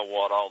don't know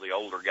what all the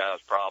older guys'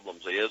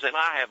 problems is, and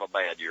I have a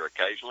bad year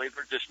occasionally.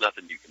 There's just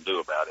nothing you can do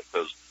about it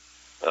because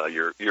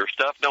your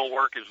stuff don't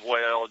work as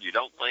well. You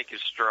don't think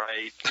as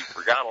straight. You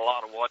forgot a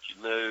lot of what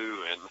you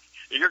knew, and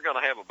you're going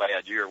to have a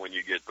bad year when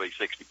you get to be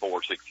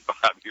 64,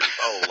 65 years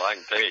old. I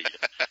can tell you,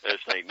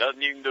 there ain't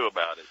nothing you can do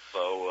about it.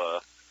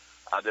 So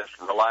I just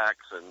relax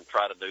and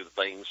try to do the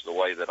things the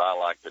way that I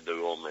like to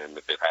do them, and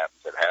if it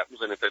happens, it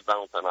happens, and if it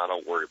don't, then I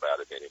don't worry about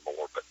it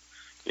anymore. But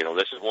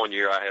this is one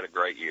year I had a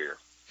great year.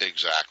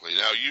 Exactly.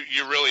 No,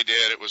 you really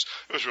did. It was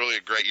really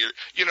a great year.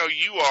 You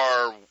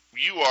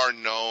are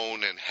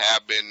known and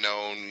have been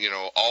known,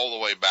 all the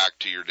way back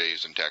to your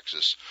days in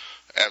Texas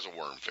as a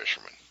worm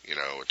fisherman,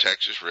 a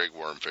Texas rig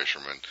worm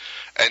fisherman.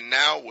 And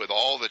now with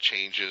all the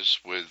changes,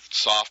 with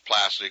soft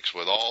plastics,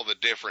 with all the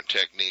different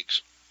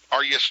techniques,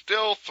 are you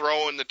still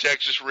throwing the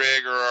Texas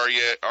rig, or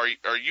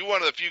are you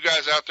one of the few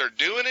guys out there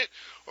doing it,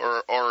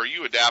 or are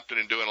you adapting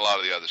and doing a lot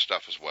of the other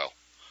stuff as well?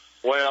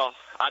 Well,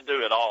 I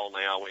do it all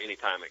now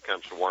anytime it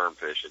comes to worm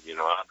fishing.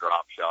 I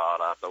drop shot,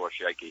 I throw a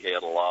shaky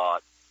head a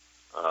lot.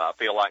 I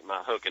feel like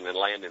my hooking and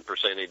landing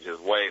percentage is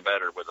way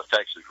better with a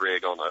Texas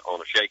rig on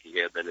a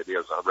shaky head than it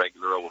is a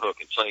regular old hook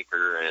and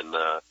sinker. And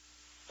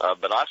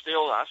but I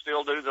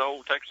still do the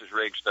old Texas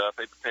rig stuff.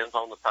 It depends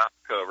on the type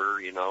of cover,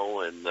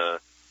 and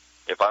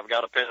if I've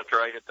got to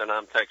penetrate it, then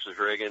I'm Texas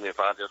rigging. If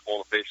I just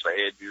want to fish the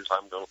edges,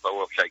 I'm going to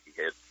throw a shaky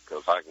head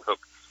because I can hook.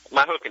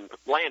 My hook and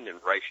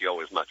landing ratio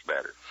is much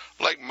better.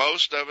 Like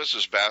most of us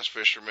as bass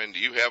fishermen, do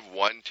you have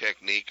one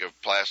technique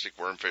of plastic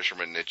worm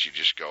fishermen that you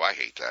just go, I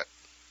hate that?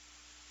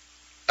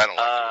 I don't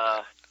like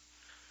that.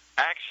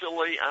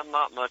 Actually, I'm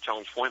not much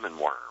on swimming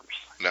worms.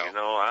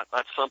 No.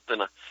 That's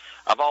something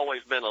I've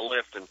always been a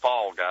lift and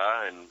fall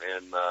guy,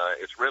 and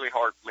it's really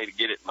hard for me to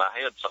get it in my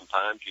head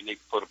sometimes. You need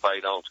to put a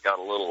bait on. It's got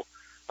a little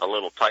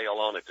tail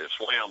on it that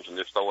swims, and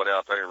just throw it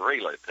out there and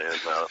reel it. And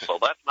so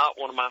that's not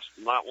one of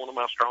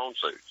my strong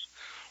suits.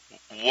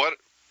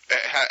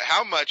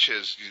 How much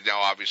has, now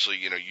obviously,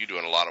 you're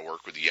doing a lot of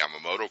work with the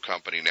Yamamoto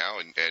company now,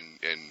 and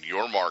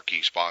your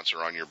marquee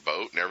sponsor on your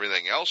boat and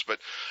everything else. But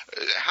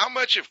how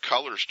much have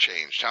colors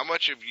changed? How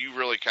much have you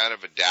really kind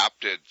of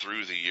adapted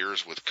through the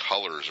years with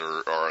colors,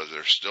 or are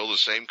there still the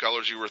same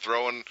colors you were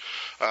throwing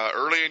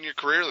early in your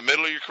career, the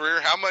middle of your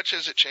career? How much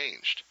has it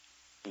changed?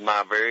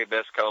 My very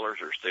best colors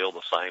are still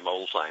the same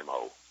old, same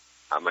old.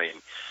 I mean,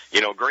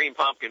 you know, green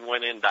pumpkin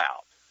went in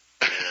doubt.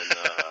 And,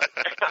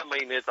 I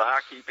mean, I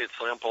keep it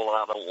simple.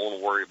 I don't want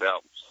to worry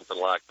about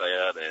something like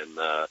that.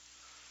 And,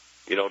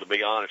 you know, to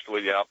be honest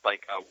with you, I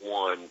think I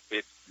won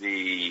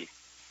 50.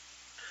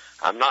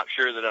 I'm not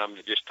sure that I'm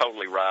just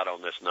totally right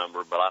on this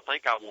number, but I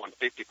think I won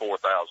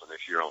 54,000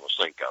 this year on a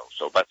Cinco.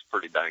 So that's a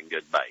pretty dang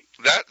good bait.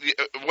 That,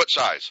 what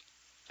size?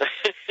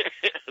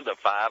 The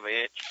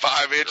 5-inch.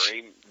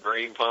 5-inch?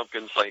 Green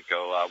pumpkin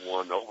Cinco. I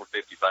won over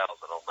 50,000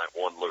 on that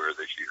one lure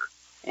this year.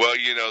 Well,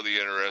 you know, the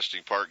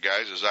interesting part,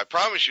 guys, is I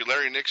promise you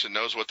Larry Nixon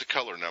knows what the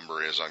color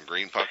number is on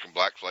Green Pumpkin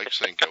Black Flake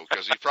Cinco,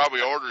 because he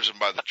probably orders them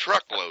by the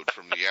truckload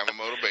from the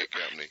Yamamoto Bait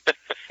Company.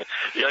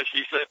 Yeah,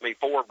 she sent me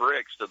 4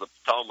 bricks to the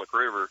Potomac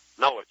River.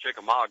 No, at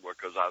Chickamauga,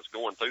 because I was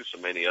going through so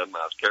many of them.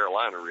 I was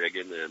Carolina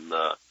rigging, and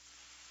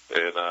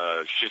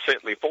she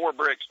sent me 4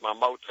 bricks to my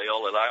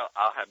motel, and I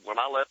had, when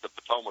I left the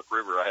Potomac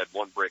River, I had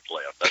 1 brick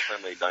left. That's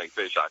how many dang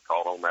fish I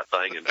caught on that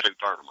thing in 2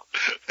 tournaments.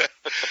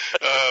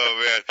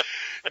 Oh, man.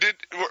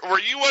 Were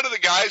you one of the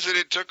guys that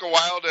it took a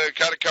while to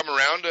kind of come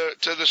around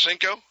to the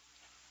Cinco?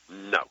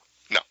 No.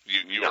 No,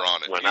 you were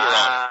on it. When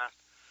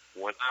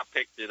I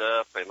picked it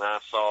up and I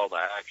saw the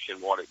action,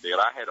 what it did,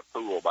 I had a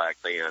pool back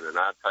then, and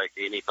I'd take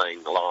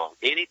anything along.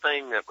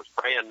 Anything that was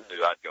brand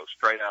new, I'd go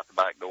straight out the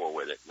back door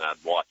with it, and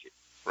I'd watch it.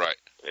 Right.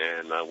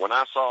 And when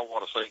I saw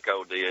what a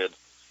Cinco did,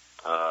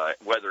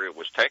 whether it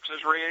was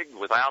Texas rigged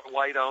without a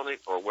weight on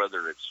it or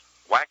whether it's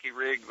wacky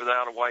rigged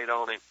without a weight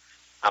on it,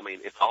 I mean,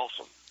 it's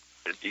awesome.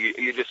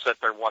 You just sit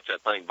there and watch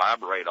that thing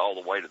vibrate all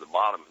the way to the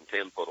bottom in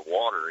 10 foot of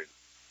water. And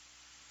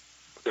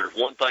there's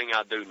one thing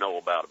I do know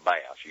about a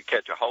bass. You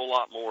catch a whole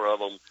lot more of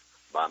them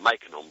by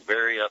making them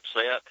very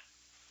upset.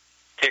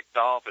 Ticked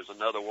off is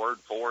another word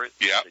for it.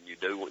 Yeah. Than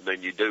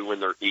you do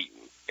when they're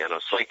eating. And a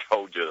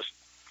Cinco just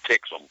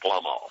ticks them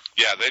plumb off.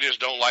 Yeah, they just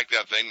don't like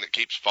that thing that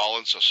keeps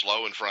falling so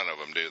slow in front of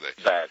them, do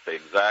they? That's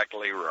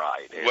exactly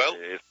right. Well,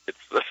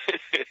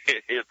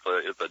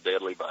 it's a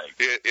deadly bait.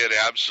 It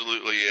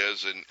absolutely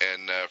is,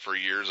 and for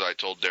years I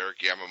told Derek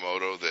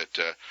Yamamoto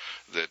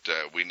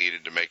that we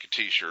needed to make a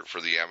T-shirt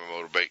for the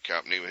Yamamoto Bait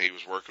Company when he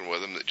was working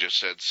with them that just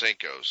said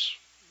Cincos.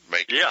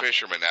 Making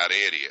fishermen out of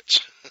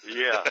idiots.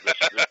 Yeah,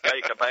 the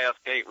cake a bass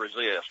can't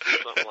resist,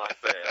 or something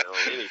like that,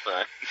 or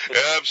anything.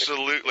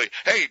 Absolutely.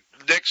 Hey,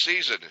 next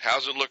season,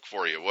 how's it look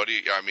for you? What do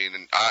you? I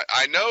mean,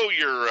 I know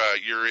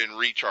you're in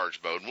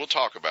recharge mode, and we'll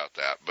talk about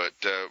that. But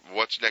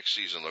what's next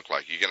season look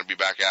like? You going to be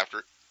back after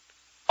it?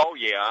 Oh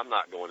yeah, I'm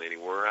not going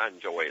anywhere. I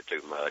enjoy it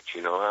too much.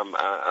 You know,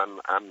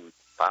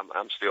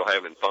 I'm still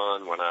having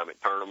fun when I'm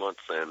at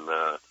tournaments, and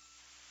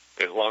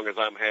as long as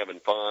I'm having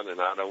fun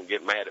and I don't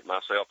get mad at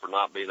myself for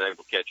not being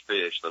able to catch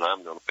fish, then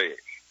I'm going to fish.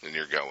 And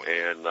you're going.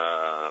 And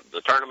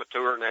the tournament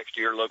tour next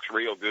year looks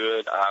real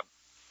good.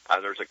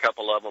 There's a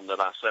couple of them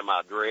that I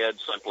semi-dread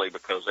simply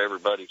because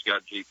everybody's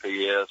got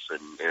GPS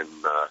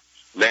and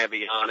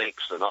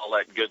Navionics and all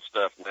that good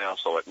stuff now,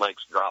 so it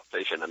makes drop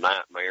fishing a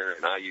nightmare.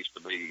 And I used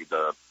to be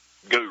the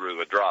guru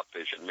of drop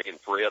fishing. Me and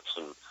Fritz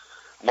and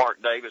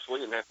Mark Davis, we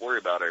didn't have to worry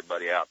about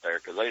everybody out there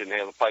because they didn't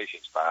have the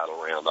patience to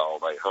idle around all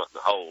day hunting the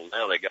hole.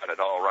 Now they got it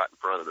all right in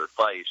front of their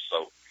face,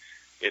 so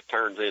it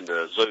turns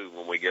into a zoo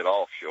when we get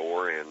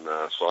offshore, and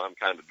so I'm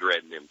kind of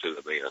dreading them two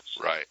events.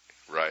 Right.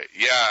 Right.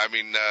 Yeah. I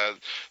mean,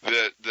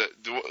 the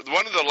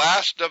one of the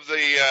last of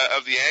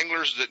the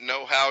anglers that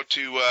know how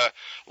to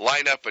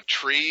line up a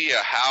tree,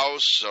 a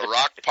house, a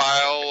rock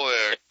pile,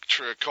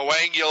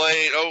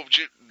 coagulate. Oh,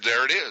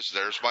 there it is.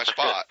 There's my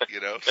spot. You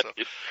know. So,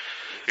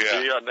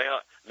 yeah.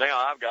 Now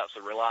I've got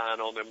to relying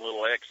on them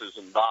little X's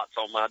and dots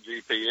on my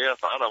GPS.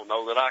 I don't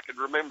know that I could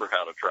remember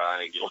how to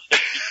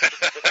triangulate.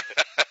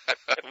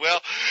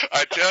 Well,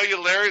 I tell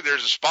you, Larry,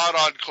 there's a spot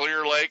on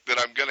Clear Lake that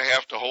I'm going to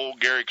have to hold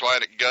Gary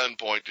Klein at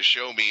gunpoint to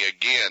show me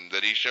again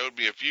that he showed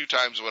me a few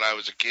times when I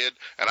was a kid,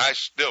 and I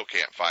still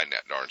can't find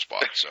that darn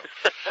spot. So,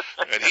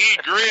 and he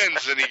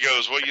grins and he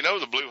goes, well, you know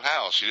the blue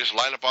house. You just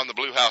line up on the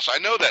blue house. I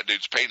know that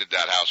dude's painted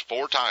that house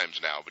 4 times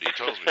now, but he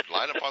tells me,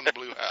 line up on the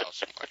blue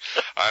house.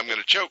 I'm going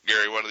to choke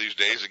Gary one of these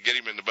days and get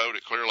him in the boat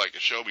at Clear Lake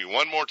and show me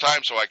one more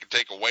time so I can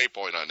take a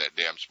waypoint on that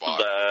damn spot.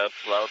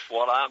 That's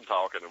what I'm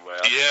talking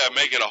about. Yeah,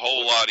 make it a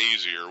whole lot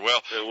easier.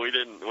 Well, we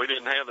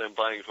didn't have them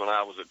things when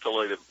I was at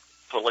Toledo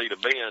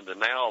Bend, and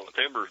now all the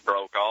timbers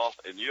broke off,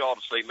 and you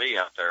ought to see me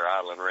out there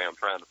idling around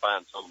trying to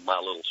find some of my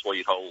little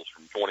sweet holes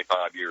from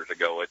 25 years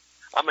ago.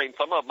 I mean,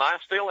 some of them I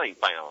still ain't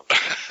found.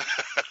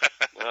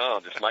 Oh,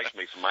 it just makes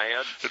me so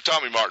mad.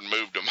 Tommy Martin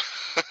moved them.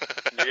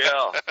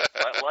 Yeah,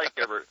 that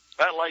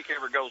lake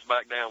ever goes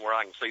back down where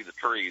I can see the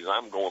trees,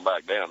 I'm going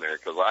back down there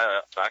because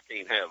I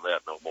can't have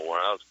that no more.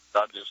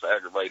 That just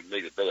aggravated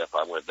me to death.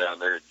 I went down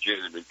there in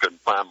June and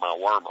couldn't find my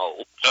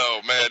wormhole.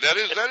 Oh man, that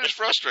is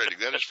frustrating.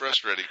 That is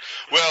frustrating.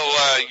 Well,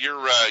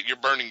 you're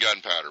burning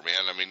gunpowder,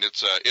 man. I mean,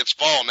 it's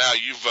fall now.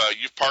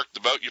 You've parked the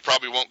boat. You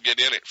probably won't get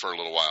in it for a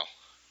little while.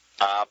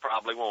 I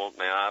probably won't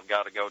now. I've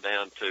got to go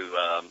down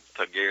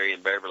to Gary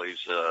and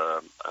Beverly's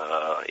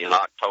in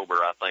October.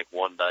 I think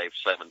one day,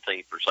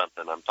 17th or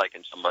something. I'm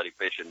taking somebody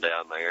fishing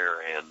down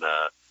there, and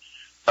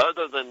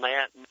other than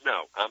that,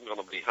 no. I'm going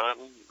to be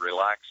hunting,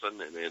 relaxing,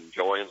 and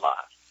enjoying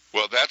life.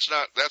 Well, that's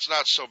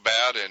not so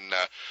bad, and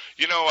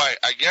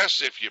I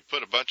guess if you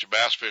put a bunch of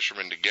bass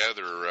fishermen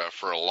together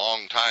for a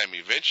long time,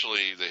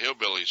 eventually the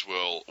hillbillies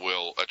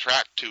will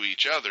attract to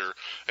each other.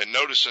 And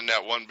noticing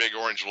that one big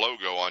orange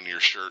logo on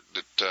your shirt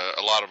that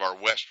a lot of our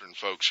Western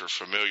folks are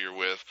familiar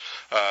with,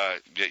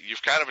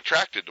 you've kind of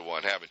attracted to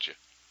one, haven't you?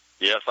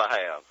 Yes, I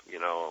have.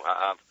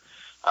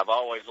 I've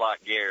always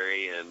liked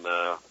Gary, and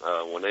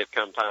when it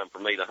come time for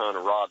me to hunt a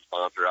rod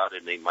sponsor, I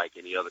didn't even make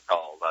any other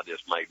calls. I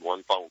just made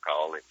one phone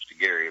call, and it was to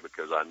Gary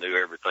because I knew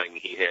everything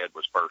he had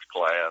was first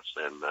class.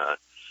 And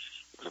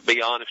to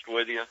be honest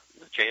with you,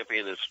 the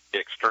Champion is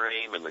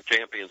extreme, and the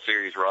Champion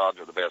Series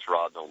rods are the best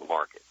rods on the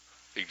market.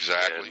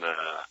 Exactly. And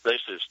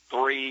this is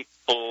 3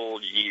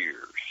 full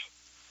years.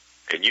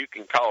 And you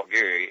can call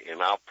Gary,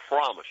 and I'll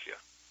promise you,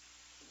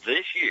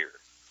 this year,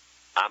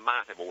 I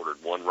might have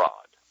ordered one rod.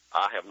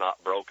 I have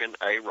not broken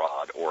a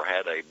rod or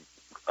had a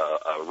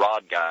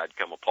rod guide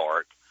come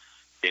apart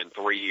in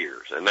 3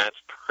 years, and that's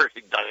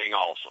pretty dang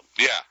awesome.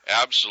 Yeah,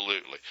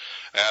 absolutely,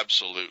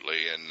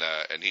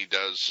 and he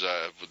does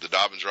with the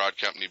Dobbins Rod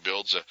Company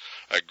builds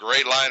a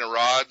great line of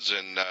rods,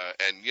 and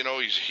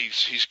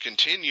he's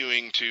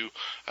continuing to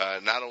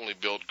not only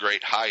build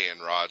great high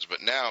end rods,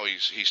 but now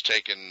he's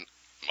taken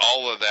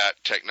all of that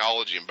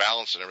technology and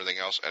balance and everything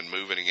else and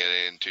moving it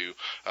into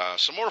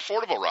some more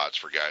affordable rods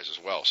for guys as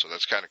well. So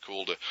that's kind of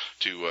cool to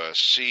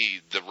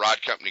see the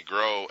rod company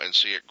grow and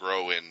see it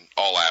grow in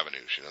all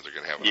avenues. They're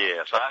going to have.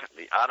 Yes,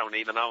 I don't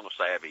even own a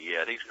Savvy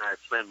yet. He's going to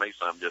have to send me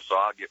some just so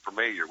I'll get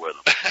familiar with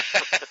them.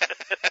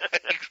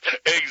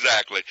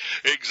 Exactly.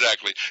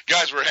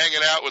 Guys, we're hanging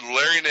out with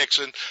Larry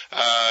Nixon,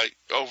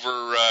 over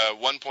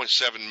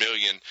 $1.7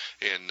 million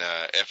in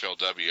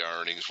FLW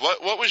earnings.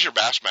 What was your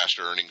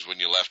Bassmaster earnings when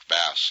you left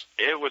Bass?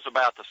 It was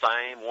about the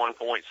same,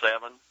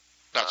 1.7.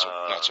 Not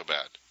so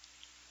bad.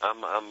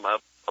 I'm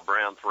up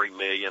around $3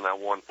 million. I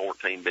won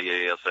 14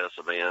 BASS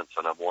events,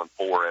 and I've won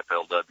 4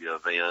 FLW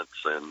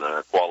events, and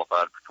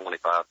qualified for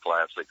 25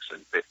 classics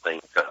and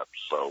 15 cups.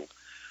 So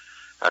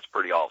that's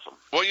pretty awesome.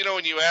 Well,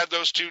 when you add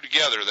those two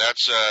together,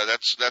 that's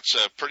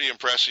a pretty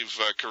impressive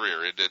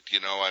career.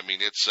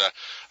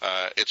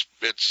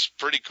 It's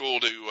pretty cool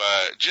to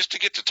just to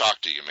get to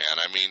talk to you, man.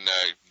 I mean,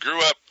 grew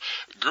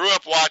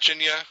up watching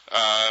you.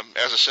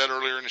 As I said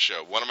earlier in the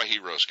show, one of my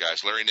heroes,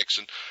 guys, Larry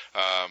Nixon.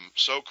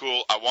 So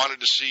cool. I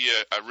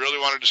really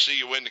wanted to see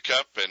you win the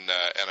cup, and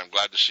I'm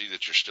glad to see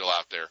that you're still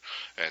out there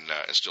and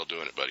still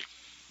doing it, buddy.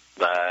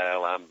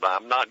 Well,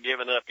 I'm not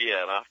giving up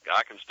yet.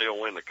 I can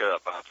still win the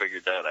cup. I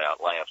figured that out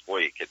last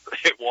week at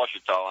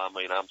Washita. I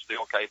mean, I'm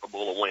still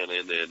capable of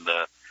winning, and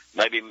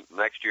maybe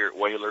next year at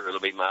Wheeler it'll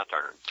be my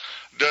turn.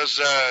 Does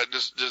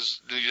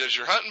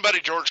your hunting buddy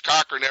George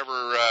Cochran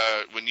ever,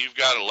 when you've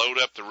got to load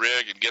up the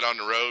rig and get on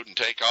the road and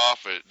take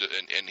off,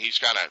 and he's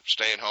kind of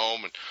staying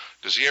home, and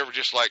does he ever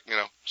just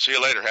see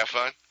you later, have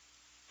fun?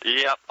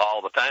 Yep,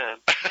 all the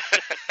time.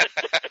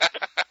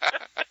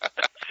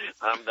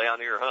 I'm down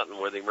here hunting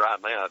with him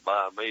right now at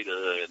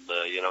Biomeda, and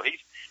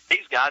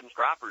he's guiding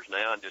stripers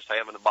now and just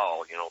having a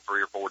ball.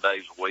 3 or 4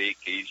 days a week.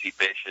 He's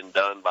fishing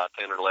done by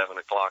 10 or 11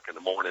 o'clock in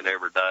the morning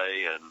every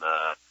day, and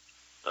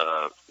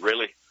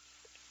really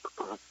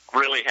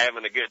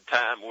having a good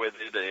time with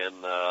it.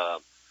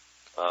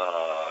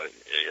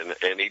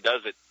 And he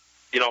does it.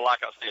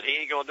 Like I said, he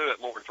ain't gonna do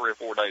it more than 3 or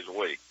 4 days a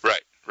week.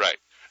 Right.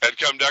 And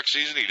come duck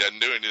season, he doesn't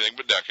do anything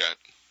but duck hunt.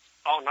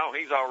 Oh, no,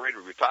 he's already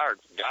retired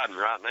from guiding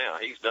right now.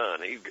 He's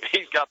done.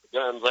 He's got the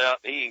guns out.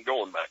 He ain't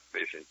going back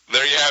fishing.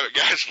 There you have it,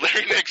 guys.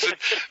 Larry Nixon.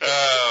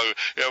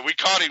 We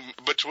caught him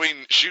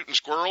between shooting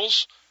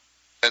squirrels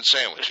and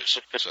sandwiches.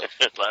 So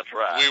that's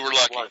right. We were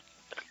lucky.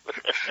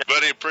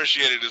 Buddy,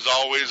 appreciate it as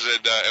always,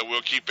 and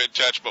we'll keep in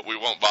touch, but we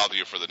won't bother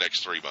you for the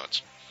next 3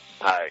 months.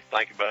 Hey,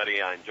 thank you,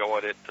 buddy. I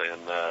enjoyed it,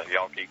 and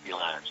y'all keep your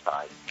lines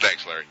tight.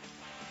 Thanks, Larry.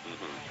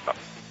 Mm-hmm. Bye.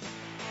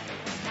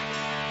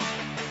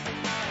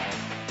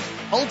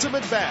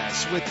 Ultimate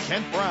Bass with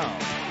Kent Brown.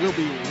 We'll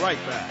be right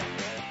back.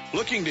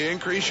 Looking to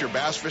increase your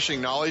bass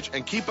fishing knowledge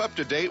and keep up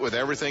to date with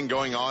everything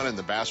going on in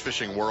the bass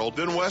fishing world?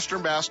 Then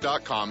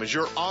westernbass.com is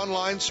your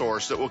online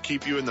source that will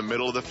keep you in the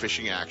middle of the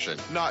fishing action,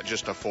 not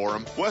just a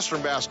forum.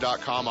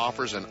 westernbass.com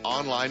offers an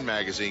online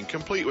magazine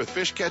complete with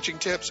fish catching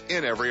tips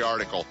in every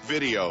article,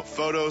 video,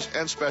 photos,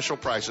 and special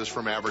prices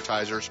from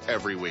advertisers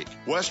every week.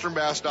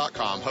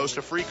 westernbass.com hosts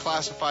a free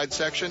classified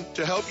section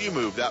to help you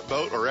move that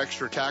boat or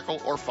extra tackle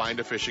or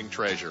find a fishing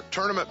treasure.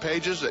 Tournament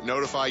pages that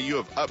notify you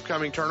of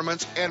upcoming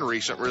tournaments and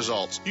recent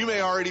results. You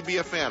may already be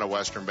a fan of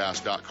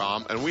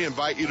westernbass.com, and we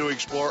invite you to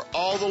explore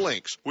all the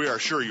links. We are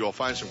sure you'll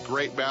find some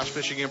great bass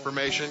fishing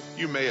information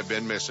you may have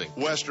been missing.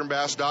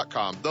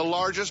 westernbass.com, the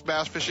largest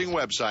bass fishing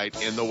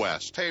website in the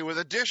West. Hey, with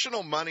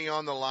additional money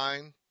on the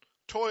line,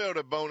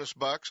 Toyota bonus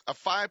bucks, a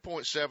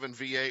 5.7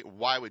 V8,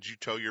 why would you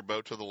tow your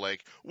boat to the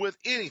lake with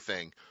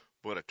anything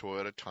but a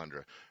Toyota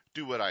Tundra?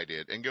 Do what I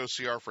did and go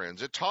see our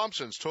friends at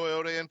Thompson's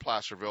Toyota in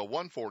Placerville,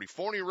 140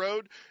 Forney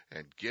Road,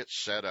 and get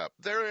set up.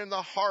 They're in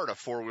the heart of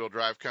four-wheel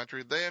drive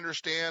country. They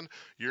understand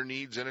your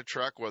needs in a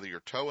truck, whether you're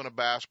towing a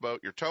bass boat,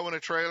 you're towing a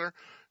trailer,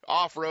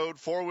 off-road,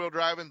 four-wheel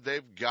driving,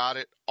 they've got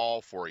it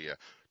all for you.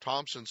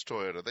 Thompson's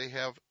Toyota, they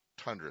have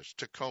Tundras,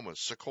 Tacomas,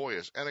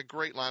 Sequoias, and a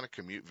great line of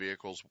commute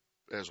vehicles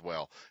as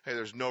well. Hey,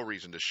 there's no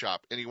reason to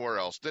shop anywhere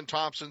else than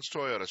Thompson's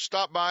Toyota.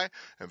 Stop by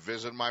and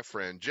visit my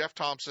friend Jeff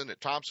Thompson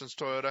at Thompson's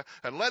Toyota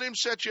and let him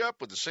set you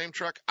up with the same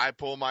truck I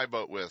pull my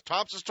boat with.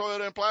 Thompson's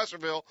Toyota in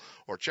Placerville,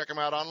 or check him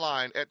out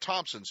online at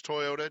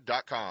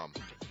thompsonstoyota.com.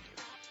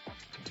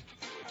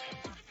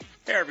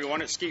 Hey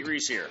everyone, it's Skeet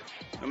Reese here.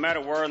 No matter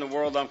where in the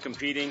world I'm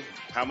competing,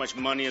 how much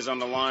money is on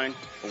the line,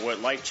 or what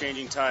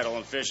life-changing title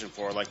I'm fishing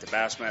for, like the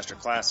Bassmaster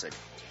Classic,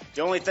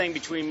 the only thing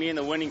between me and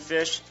the winning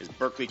fish is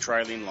Berkley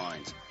Trilene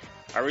lines.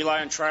 I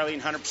rely on Trilene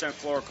 100%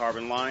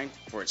 fluorocarbon line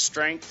for its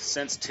strength,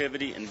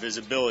 sensitivity, and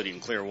visibility in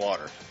clear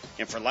water.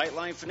 And for light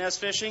line finesse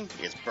fishing,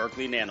 it's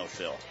Berkley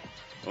Nanofill.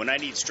 When I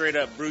need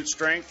straight-up brute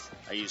strength,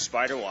 I use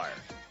Spider Wire.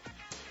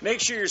 Make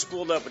sure you're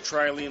spooled up with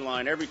Trilene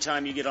line every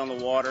time you get on the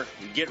water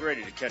and get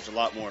ready to catch a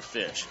lot more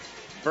fish.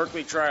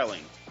 Berkley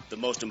Trilene, the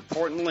most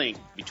important link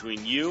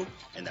between you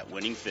and that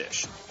winning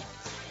fish.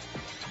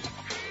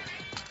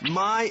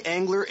 My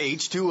Angler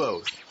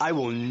H2O. I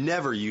will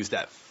never use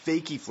that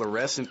fakey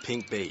fluorescent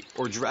pink bait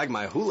or drag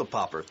my hula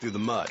popper through the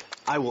mud.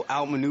 I will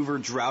outmaneuver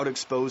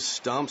drought-exposed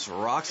stumps,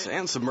 rocks,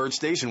 and submerged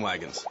station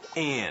wagons.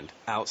 And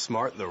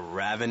outsmart the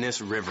ravenous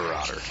river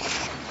otter.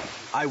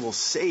 I will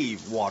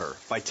save water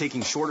by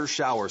taking shorter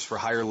showers for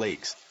higher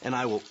lakes. And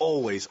I will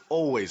always,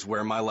 always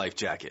wear my life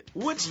jacket.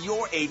 What's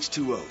your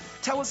H2O?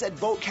 Tell us at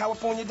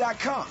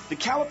BoatCalifornia.com. The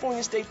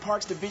California State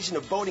Parks Division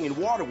of Boating and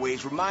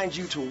Waterways reminds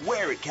you to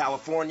wear it,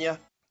 California.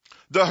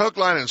 The Hook,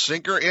 Line, and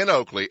Sinker in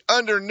Oakley,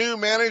 under new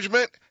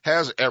management,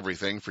 has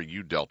everything for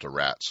you Delta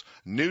rats.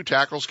 New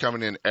tackles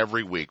coming in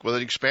every week with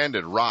an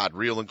expanded rod,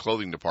 reel, and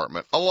clothing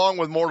department, along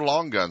with more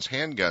long guns,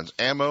 handguns,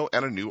 ammo,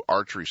 and a new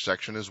archery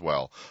section as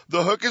well.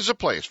 The Hook is a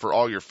place for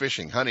all your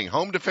fishing, hunting,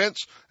 home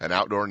defense, and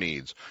outdoor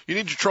needs. You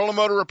need your trolling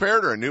motor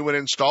repaired or a new one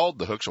installed?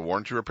 The Hook's a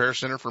warranty repair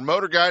center for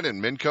Motor Guide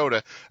in Minn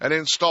Kota and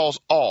installs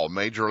all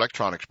major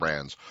electronics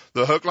brands.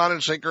 The Hook, Line,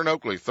 and Sinker in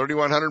Oakley,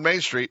 3100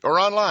 Main Street, or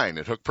online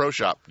at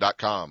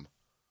hookproshop.com.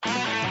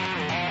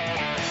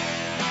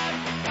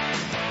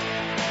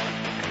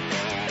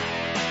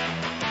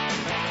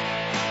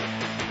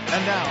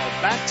 And now,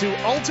 back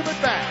to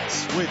Ultimate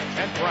Bass with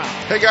Kent Brown.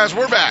 Hey, guys,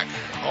 we're back.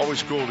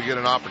 Always cool to get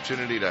an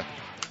opportunity to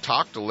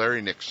talk to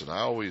Larry Nixon. I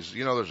always,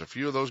 there's a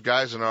few of those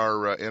guys in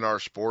our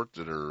sport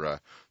that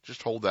are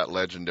just hold that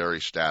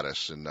legendary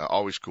status, and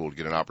always cool to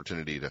get an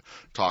opportunity to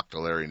talk to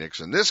Larry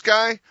Nixon. This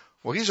guy,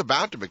 well, he's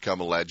about to become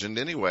a legend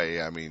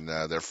anyway. I mean,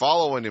 they're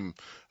following him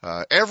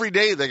every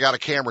day. They got a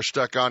camera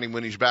stuck on him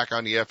when he's back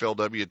on the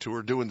FLW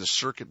tour doing the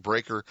Circuit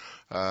Breaker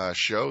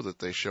show that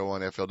they show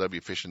on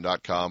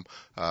FLWfishing.com.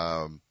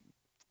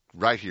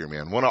 Right here,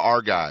 man. One of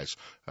our guys.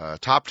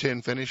 Top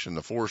 10 finish in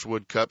the Forrest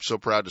Wood Cup. So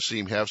proud to see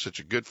him have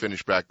such a good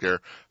finish back there.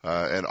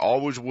 And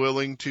always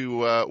willing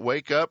to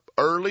wake up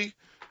early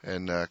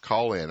and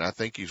call in. I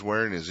think he's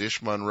wearing his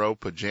Ish Monroe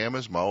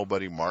pajamas. My old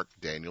buddy Mark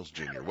Daniels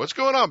Jr. What's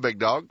going on, big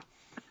dog?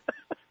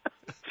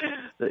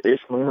 The Ish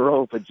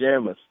Monroe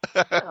pajamas.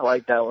 I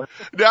like that one.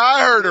 Now,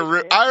 I heard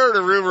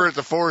a rumor at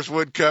the Forrest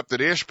Wood Cup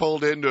that Ish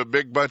pulled into a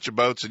big bunch of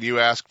boats and you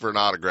asked for an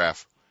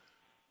autograph.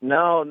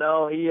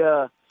 No, he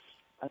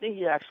I think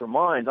he asked for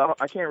mine.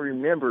 I can't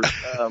remember,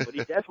 but he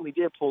definitely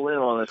did pull in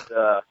on us.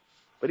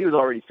 But he was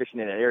already fishing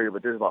in that area,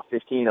 but there's about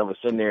 15 of us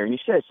in there, and he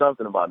said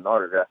something about an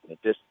autograph in the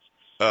distance.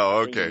 Oh,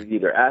 okay. He was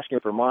either asking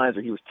for mine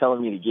or he was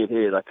telling me to get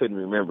his. I couldn't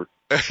remember.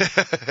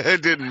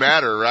 It didn't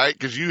matter, right?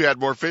 Because you had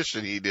more fish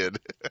than he did.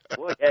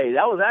 Well, hey,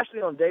 that was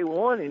actually on day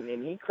one,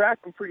 and he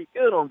cracked them pretty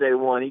good on day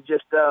one. He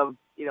just,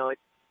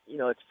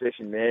 it's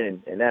fishing,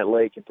 man, and that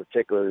lake in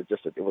particular, it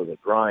was a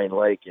drying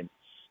lake, and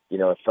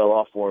it fell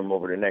off for him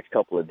over the next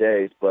couple of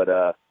days. But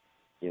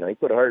he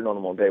put a hurting on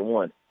him on day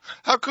one.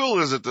 How cool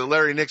is it that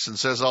Larry Nixon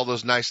says all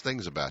those nice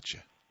things about you?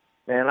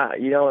 Man,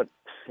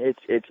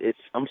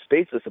 I'm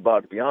speechless about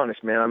it, to be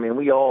honest, man. I mean,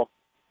 we all,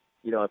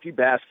 if you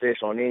bass fish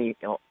on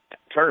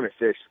tournament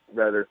fish,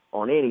 rather,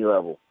 on any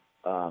level.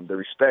 The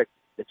respect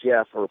that you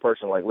have for a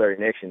person like Larry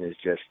Nixon is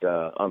just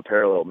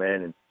unparalleled,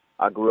 man. And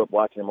I grew up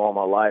watching him all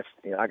my life.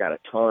 You know, I got a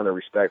ton of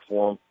respect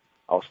for him.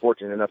 I was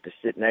fortunate enough to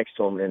sit next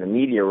to him in the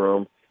media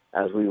room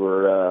as we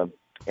were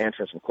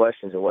answering some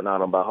questions and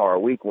whatnot about how our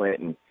week went.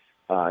 And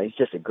he's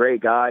just a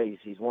great guy.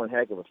 He's one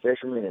heck of a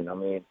fisherman, and I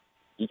mean,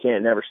 you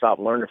can't never stop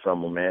learning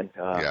from him, man.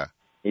 Yeah.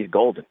 He's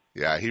golden.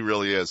 Yeah, he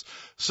really is.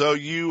 So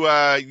you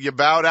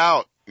bowed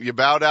out. You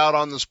bowed out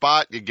on the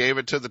spot. You gave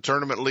it to the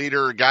tournament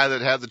leader, a guy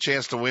that had the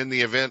chance to win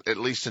the event, at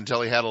least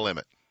until he had a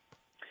limit.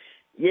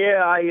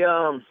 Yeah,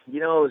 it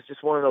was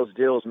just one of those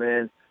deals,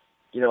 man.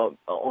 You know,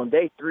 on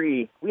day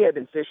 3, we had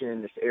been fishing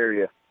in this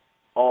area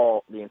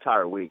the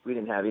entire week. We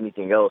didn't have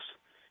anything else.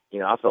 You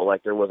know, I felt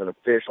like there wasn't a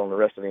fish on the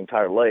rest of the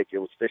entire lake. It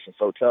was fishing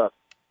so tough.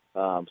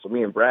 So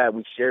me and Brad,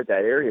 we shared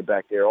that area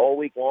back there all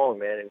week long,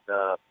 man.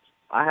 And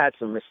I had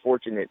some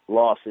misfortunate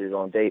losses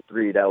on day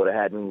 3 that would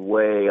have had me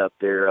way up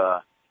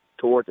there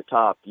toward the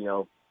top, you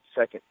know,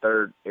 second,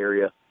 third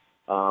area,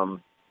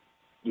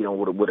 you know,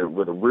 with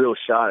a real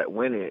shot at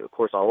winning it. Of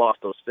course, I lost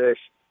those fish,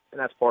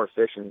 and that's part of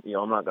fishing. You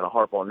know, I'm not going to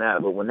harp on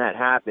that. But when that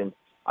happened,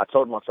 I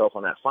told myself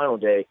on that final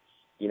day,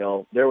 you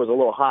know, there was a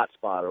little hot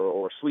spot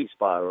or a sweet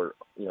spot, or,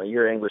 you know, you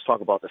hear anglers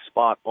talk about the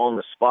spot on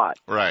the spot.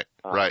 Right,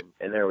 right.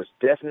 And there was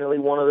definitely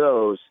one of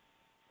those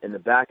in the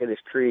back of this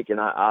creek, and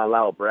I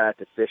allowed Brad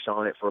to fish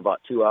on it for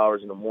about 2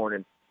 hours in the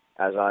morning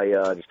as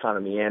I just kind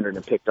of meandered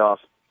and picked off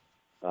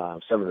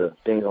some of the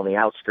things on the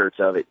outskirts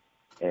of it.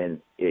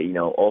 And, you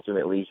know,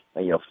 ultimately,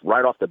 you know,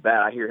 right off the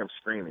bat, I hear him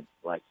screaming,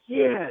 like,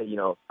 yeah, you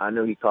know, I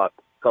knew he caught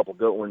a couple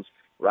good ones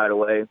right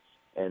away.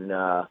 And,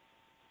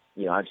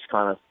 you know, I just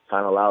kind of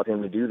allowed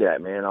him to do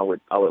that, man. I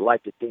would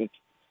like to think,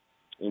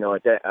 you know,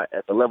 at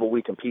the level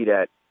we compete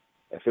at,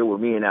 if it were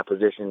me in that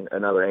position,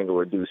 another angler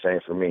would do the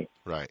same for me.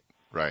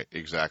 Right,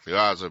 exactly.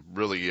 That was a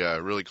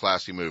really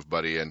classy move,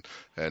 buddy, and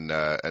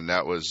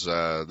that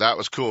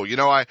was cool. You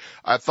know, I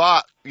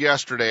thought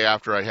yesterday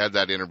after I had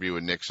that interview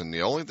with Nixon,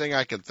 the only thing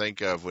I could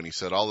think of when he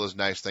said all those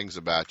nice things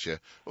about you,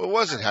 well, it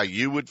wasn't how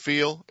you would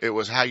feel, it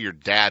was how your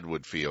dad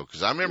would feel.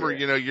 Because I remember,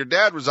 you know, your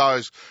dad was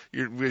always,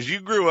 as you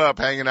grew up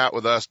hanging out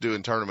with us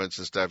doing tournaments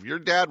and stuff, your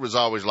dad was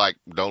always like,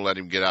 don't let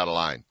him get out of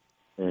line.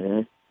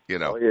 Mm-hmm. You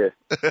know. Oh, yeah.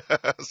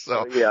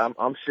 So yeah,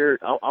 I'm sure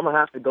I'm gonna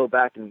have to go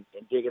back and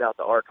dig it out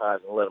the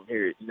archives and let him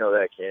hear it. You know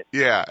that, Kent.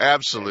 Yeah,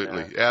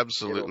 absolutely,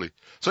 absolutely.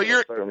 So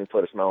you're certainly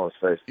put a smile on his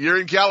face. You're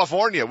in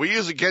California. We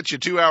usually catch you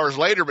 2 hours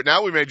later, but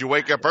now we made you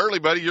wake up early,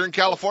 buddy. You're in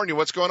California.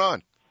 What's going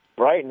on?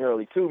 Bright and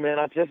early too, man.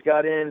 I just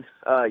got in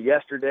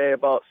yesterday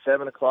about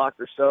 7 o'clock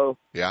or so.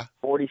 Yeah.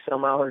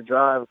 40-some hour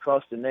drive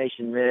across the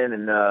nation, man,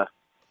 and I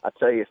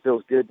tell you, it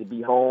feels good to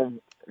be home.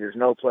 There's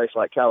no place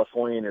like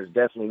California, and there's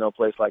definitely no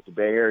place like the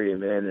Bay Area,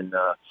 man. And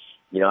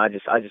you know, I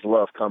just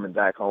love coming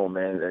back home,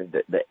 man.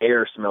 The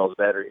air smells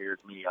better here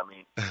to me. I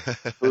mean,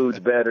 food's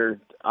better.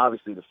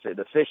 Obviously, the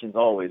fishing's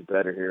always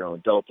better here on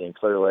Delta and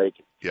Clear Lake,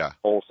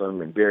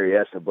 Folsom and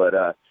Berryessa.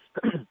 But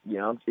you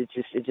know, it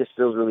just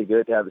feels really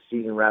good to have the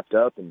season wrapped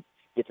up and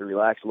get to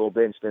relax a little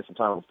bit and spend some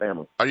time with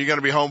family. Are you going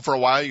to be home for a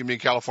while? You going to be in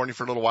California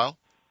for a little while?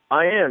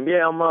 I am.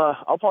 Yeah,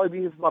 I'll probably be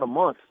here for about a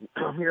month.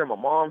 I'm here at my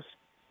mom's.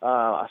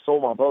 I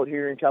sold my boat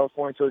here in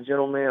California to a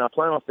gentleman. I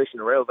plan on fishing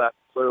the rail back to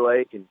Clear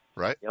Lake, and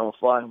right. You know,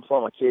 I'm fly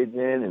my kids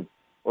in, and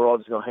we're all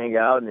just gonna hang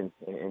out and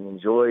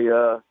enjoy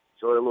a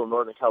little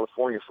Northern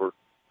California for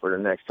the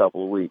next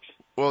couple of weeks.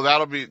 Well,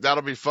 that'll be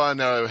fun.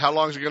 How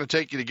long is it going to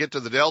take you to get to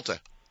the Delta?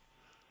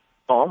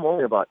 Oh, I'm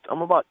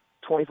about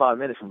 25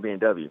 minutes from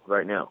B&W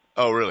right now.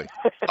 Oh, really?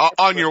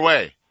 On your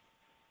way?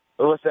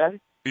 What's that?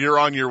 You're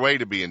on your way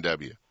to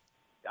B&W.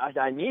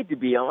 I need to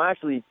be. I'm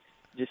actually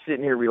just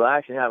sitting here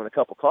relaxing, having a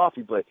cup of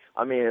coffee. But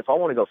I mean, if I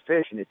want to go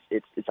fishing,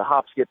 it's a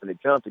hop, skip, and a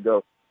jump to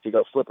go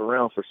flip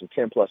around for some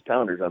 10+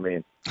 pounders. I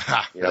mean,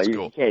 that's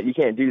cool. You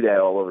can't do that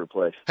all over the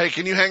place. Hey,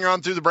 can you hang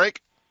on through the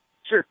break?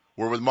 Sure.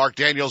 We're with Mark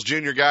Daniels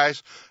Jr.,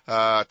 guys.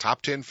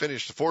 Top 10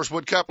 finish the Forrest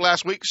Wood Cup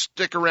last week.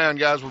 Stick around,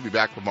 guys. We'll be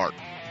back with Mark.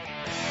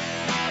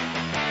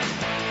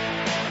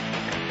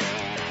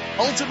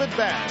 Ultimate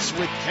Bass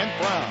with Kent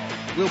Brown.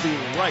 We'll be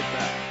right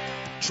back.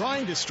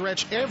 Trying to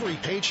stretch every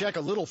paycheck a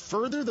little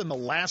further than the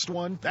last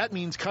one? That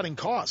means cutting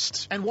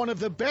costs. And one of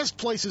the best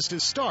places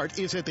to start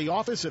is at the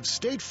office of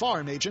State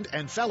Farm agent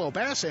and fellow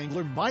bass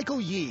angler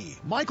Michael Yee.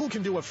 Michael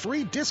can do a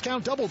free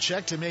discount double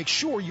check to make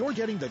sure you're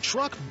getting the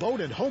truck,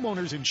 boat, and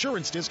homeowners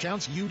insurance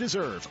discounts you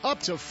deserve, up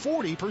to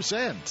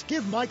 40%.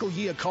 Give Michael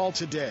Yee a call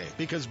today,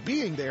 because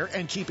being there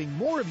and keeping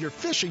more of your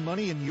fishing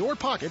money in your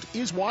pocket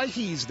is why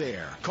he's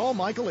there. Call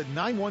Michael at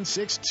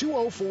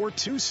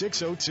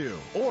 916-204-2602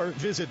 or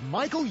visit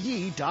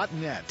michaelyee.net.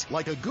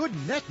 Like a good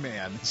net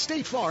man,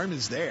 State Farm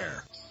is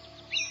there.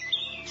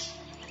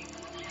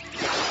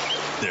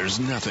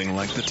 There's nothing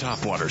like the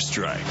topwater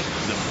strike.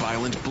 The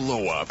violent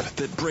blow-up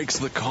that breaks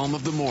the calm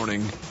of the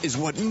morning is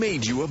what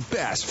made you a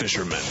bass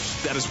fisherman.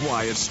 That is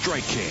why at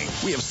Strike King,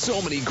 we have so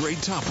many great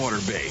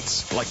topwater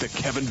baits, like the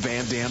Kevin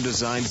Van Dam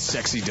designed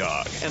Sexy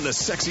Dog and the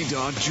Sexy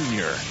Dog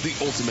Jr., the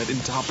ultimate in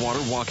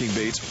topwater walking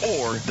baits,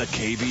 or the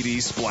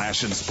KVD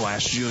Splash and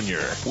Splash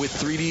Jr. with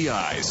 3D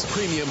eyes,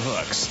 premium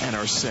hooks, and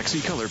our sexy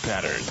color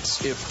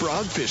patterns. If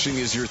frog fishing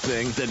is your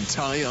thing, then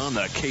tie on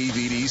the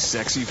KVD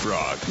Sexy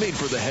Frog, made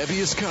for the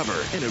heaviest cover,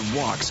 and it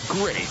walks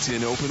great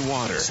in open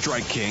water.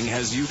 Strike King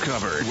has you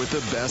covered with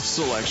the best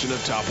selection of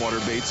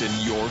topwater baits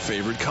in your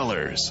favorite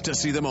colors. To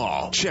see them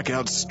all, check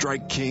out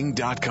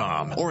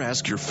StrikeKing.com or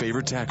ask your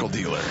favorite tackle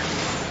dealer.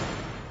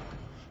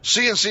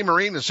 CNC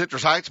Marine in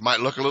Citrus Heights might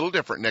look a little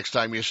different next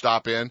time you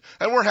stop in,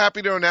 and we're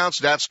happy to announce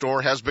that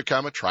store has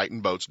become a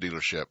Triton Boats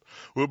dealership.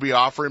 We'll be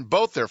offering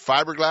both their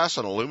fiberglass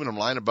and aluminum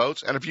line of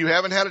boats, and if you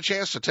haven't had a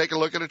chance to take a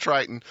look at a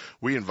Triton,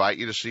 we invite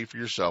you to see for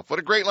yourself what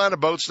a great line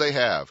of boats they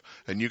have.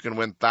 And you can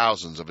win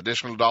thousands of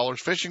additional dollars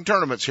fishing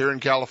tournaments here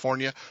in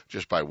California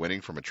just by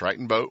winning from a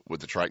Triton boat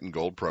with the Triton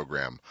Gold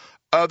program.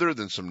 Other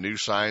than some new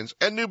signs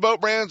and new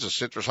boat brands, the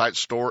Citrus Heights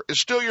store is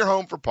still your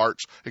home for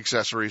parts,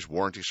 accessories,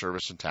 warranty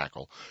service, and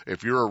tackle.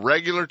 If you're a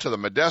regular to the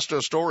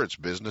Modesto store, it's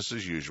business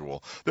as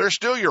usual. They're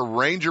still your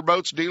Ranger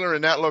Boats dealer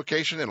in that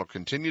location and will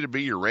continue to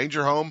be your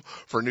Ranger home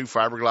for new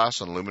fiberglass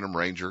and aluminum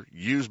Ranger,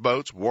 used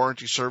boats,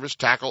 warranty service,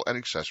 tackle, and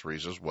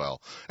accessories as well.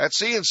 At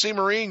CNC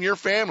Marine, your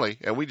family,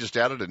 and we just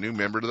added a new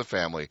member to the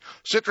family.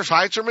 Citrus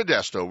Heights or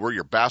Modesto, we're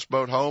your bass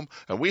boat home,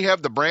 and we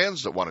have the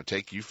brands that want to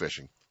take you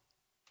fishing.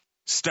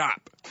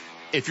 Stop.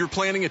 If you're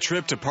planning a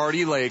trip to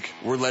Party Lake,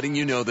 we're letting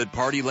you know that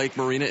Party Lake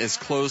Marina is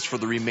closed for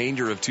the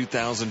remainder of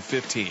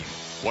 2015.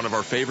 One of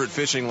our favorite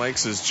fishing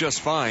lakes is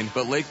just fine,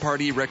 but Lake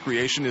Party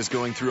Recreation is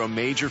going through a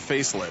major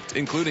facelift,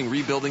 including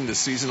rebuilding the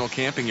seasonal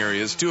camping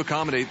areas to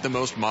accommodate the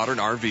most modern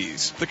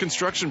RVs. The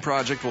construction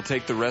project will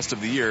take the rest of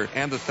the year,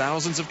 and the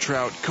thousands of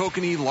trout,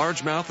 kokanee,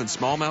 largemouth, and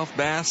smallmouth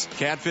bass,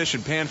 catfish,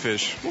 and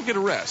panfish will get a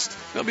rest.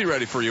 They'll be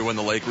ready for you when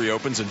the lake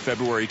reopens in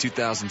February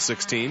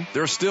 2016.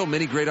 There are still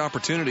many great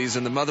opportunities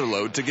in the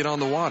Motherlode to get on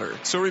the water,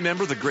 so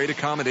remember the great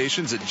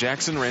accommodations at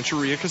Jackson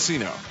Rancheria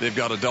Casino. They've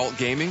got adult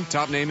gaming,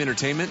 top-name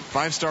entertainment,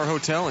 5-star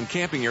hotel, and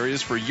camping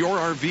areas for your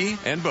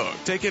RV and boat.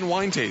 Take in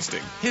wine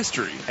tasting,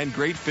 history, and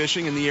great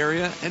fishing in the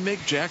area, and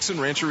make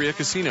Jackson Rancheria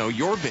Casino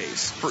your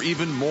base for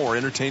even more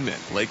entertainment.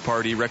 Lake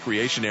Party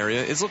Recreation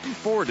Area is looking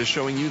forward to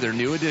showing you their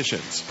new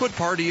additions. Put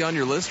Party on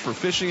your list for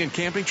fishing and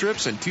camping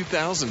trips in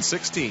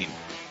 2016.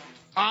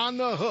 On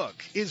the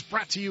Hook is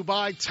brought to you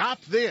by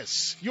Top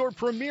This, your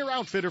premier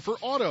outfitter for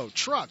auto,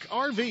 truck,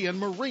 RV,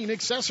 and marine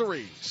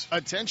accessories.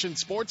 Attention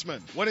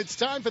sportsmen, when it's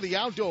time for the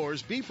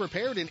outdoors, be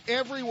prepared in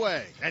every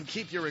way and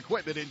keep your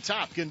equipment in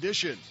top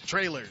condition.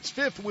 Trailers,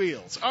 fifth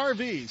wheels,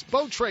 RVs,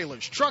 boat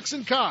trailers, trucks,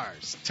 and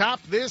cars.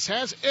 Top This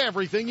has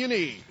everything you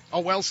need. A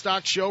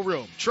well-stocked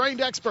showroom,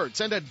 trained experts,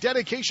 and a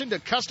dedication to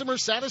customer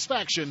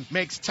satisfaction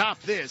makes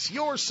Top This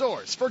your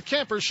source for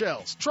camper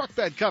shells, truck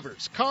bed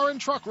covers, car and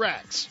truck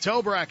racks,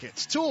 tow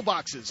brackets,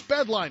 toolboxes,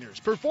 bed liners,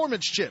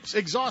 performance chips,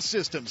 exhaust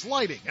systems,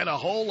 lighting, and a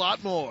whole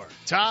lot more.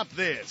 Top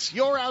This,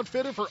 your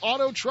outfitter for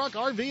auto, truck,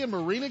 RV, and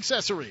marine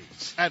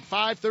accessories at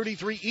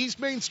 533 East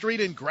Main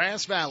Street in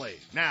Grass Valley.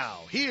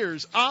 Now,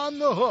 here's On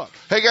the Hook.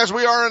 Hey guys,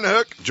 we are On the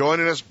Hook.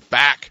 Joining us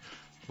back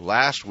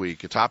last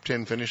week, a top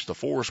 10 finished the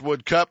Forest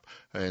Wood Cup,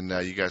 and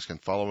you guys can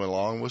follow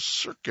along with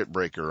Circuit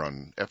Breaker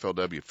on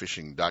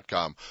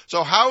FLWfishing.com.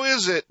 So how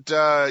is it,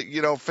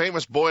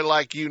 famous boy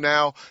like you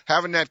now,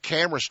 having that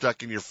camera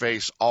stuck in your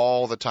face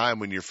all the time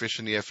when you're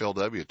fishing the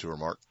FLW Tour,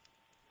 Mark?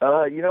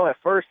 At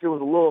first it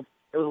was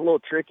a little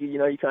tricky.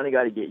 You kind of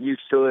got to get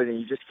used to it, and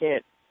you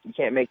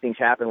can't make things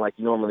happen like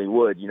you normally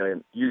would.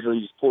 Usually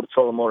you just pull the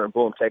trolling motor and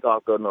boom, take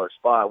off, go to another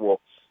spot. Well,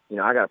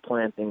 I got to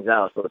plan things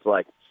out, so it's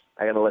like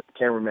I got to let the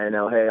cameraman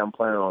know, hey, I'm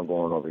planning on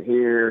going over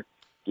here,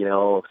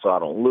 so I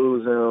don't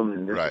lose him.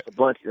 And there's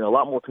a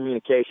lot more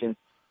communication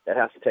that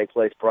has to take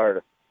place prior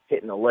to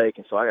hitting the lake.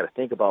 And so I got to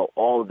think about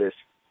all of this,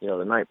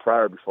 the night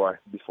prior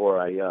before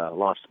I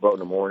launch the boat in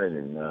the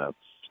morning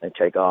and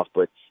take off.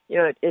 But,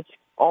 it's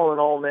all in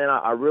all, man,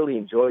 I really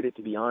enjoyed it,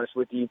 to be honest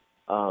with you.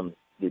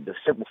 The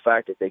simple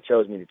fact that they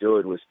chose me to do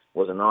it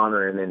was an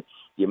honor. And then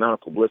the amount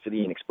of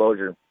publicity and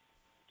exposure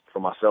for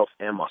myself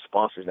and my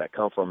sponsors that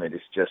come from it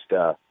is just,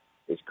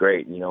 it's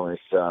great,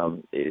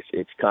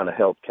 it's kind of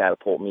helped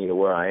catapult me to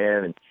where I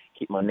am and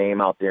keep my name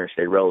out there and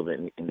stay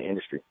relevant in the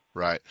industry.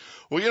 Right.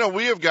 Well,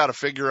 we have got to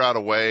figure out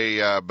a way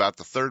about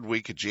the third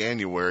week of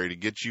January to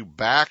get you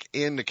back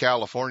into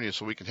California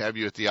so we can have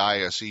you at the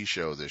ISE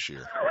show this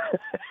year.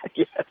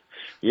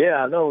 Yeah,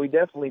 I know we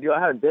definitely do. I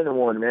haven't been to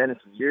one, man, in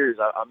some years.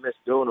 I miss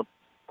doing them.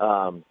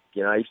 I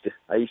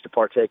used to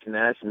partake in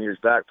that some years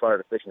back prior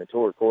to fishing the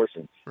tour, of course,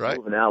 and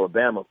moving to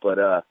Alabama,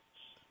 but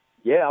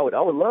yeah, I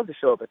would love to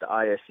show up at the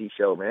ISC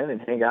show, man, and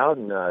hang out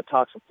and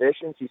talk some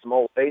fishing, see some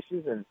old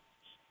faces, and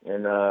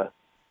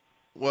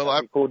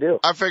Well, cool deal.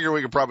 I figure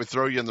we could probably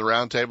throw you in the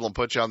round table and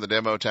put you on the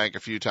demo tank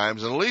a few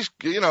times, and at least,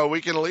 we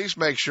can at least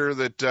make sure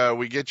that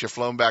we get you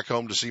flown back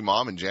home to see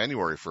Mom in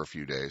January for a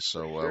few days.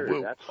 So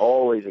sure. That's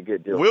always a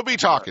good deal. We'll be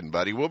talking,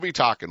 buddy. We'll be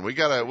talking. We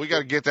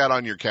gotta get that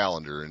on your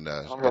calendar and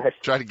right.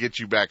 try to get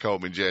you back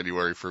home in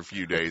January for a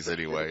few days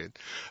anyway.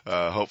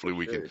 Hopefully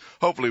we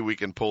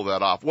can pull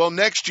that off. Well,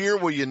 next year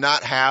will you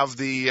not have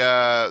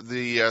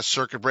the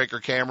circuit breaker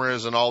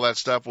cameras and all that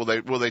stuff? Will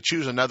they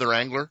choose another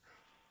angler?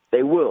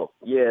 They will.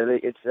 Yeah,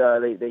 they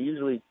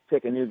usually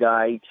pick a new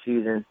guy each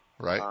season.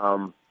 Right.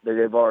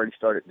 They've already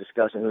started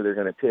discussing who they're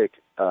going to pick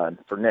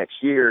for next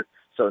year.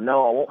 So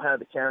no, I won't have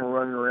the camera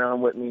running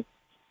around with me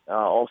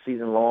all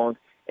season long.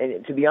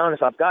 And to be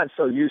honest, I've gotten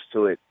so used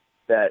to it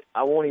that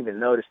I won't even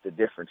notice the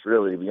difference.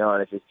 Really, to be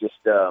honest, it's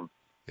just I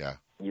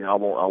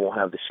won't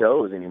have the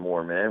shows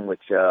anymore, man.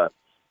 Which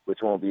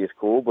won't be as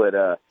cool. But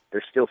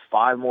there's still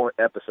 5 more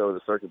episodes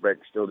of Circuit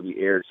Breaker still to be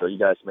aired. So you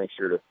guys make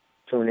sure to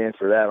tune in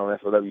for that on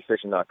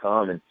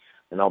FLWFishing.com, and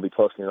I'll be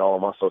posting it all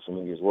on my social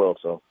media as well.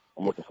 So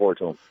I'm looking forward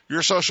to them.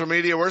 Your social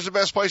media, where's the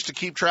best place to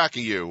keep track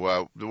of you?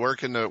 Where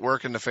can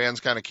the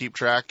fans kind of keep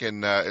track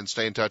and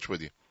stay in touch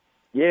with you?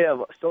 Yeah,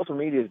 social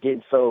media is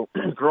getting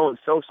growing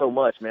so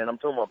much, man. I'm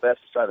doing my best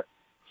to try to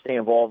stay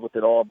involved with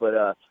it all. But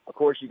of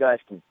course, you guys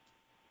can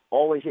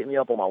always hit me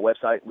up on my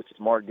website, which is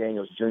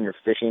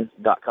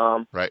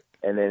markdanielsjrfishing.com. Right.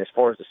 And then as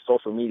far as the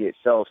social media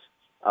itself,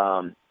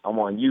 I'm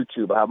on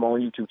YouTube. I have my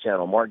own YouTube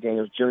channel, Mark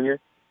Daniels Jr.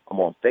 I'm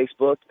on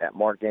Facebook at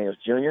Mark Daniels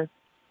Jr.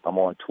 I'm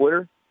on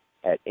Twitter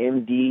at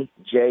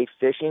MDJ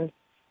Fishing.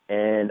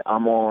 And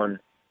I'm on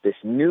this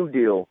new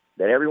deal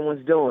that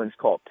everyone's doing. It's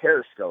called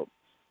Periscope.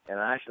 And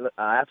I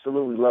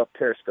absolutely love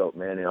Periscope,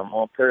 man. And I'm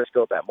on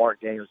Periscope at Mark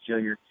Daniels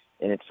Jr.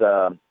 And it's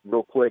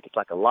real quick. It's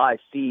like a live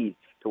feed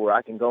to where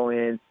I can go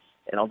in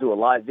and I'll do a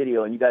live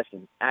video, and you guys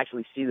can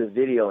actually see the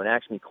video and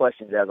ask me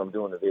questions as I'm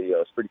doing the video.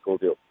 It's a pretty cool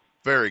deal.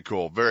 Very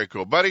cool, very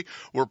cool, buddy.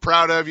 We're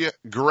proud of you.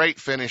 Great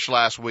finish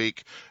last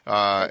week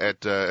at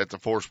the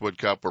Forest Wood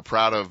Cup. We're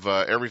proud of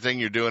everything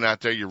you're doing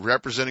out there. You're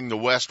representing the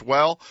West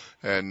well,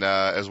 and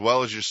as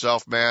well as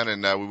yourself, man.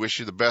 And we wish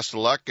you the best of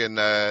luck. And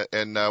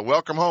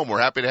welcome home. We're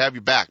happy to have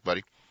you back,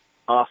 buddy.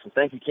 Awesome.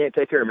 Thank you, Kent.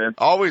 Take care, man.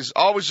 Always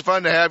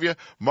fun to have you,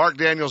 Mark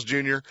Daniels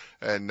Jr.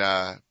 And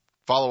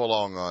follow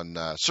along on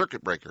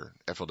Circuit Breaker,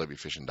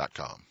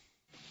 FLWFishing.com.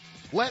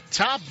 Let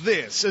Top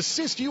This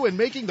assist you in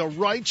making the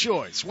right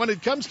choice when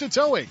it comes to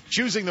towing.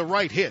 Choosing the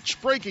right hitch,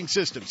 braking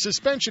system,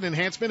 suspension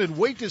enhancement, and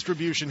weight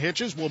distribution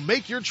hitches will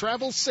make your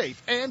travel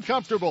safe and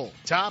comfortable.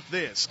 Top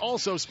This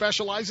also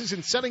specializes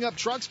in setting up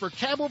trucks for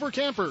cab-over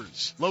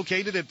campers.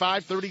 Located at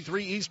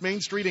 533 East Main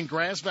Street in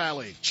Grass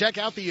Valley. Check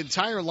out the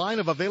entire line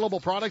of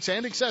available products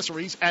and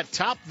accessories at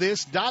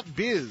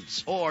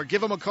topthis.biz or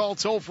give them a call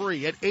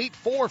toll-free at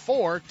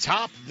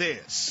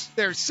 844-TOP-THIS.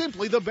 They're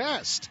simply the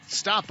best.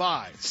 Stop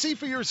by, see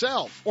for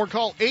yourself, or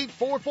call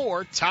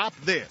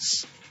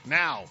 844-TOP-THIS.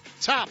 Now,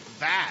 top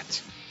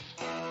that.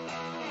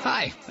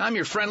 Hi, I'm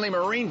your friendly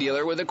marine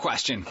dealer with a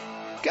question.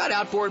 Got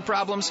outboard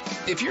problems?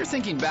 If you're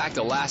thinking back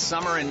to last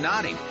summer and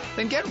nodding,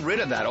 then get rid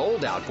of that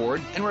old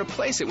outboard and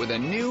replace it with a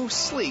new,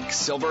 sleek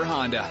silver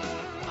Honda.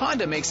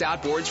 Honda makes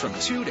outboards from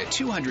 2 to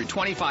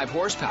 225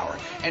 horsepower,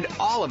 and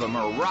all of them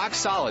are rock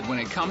solid when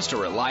it comes to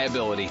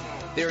reliability.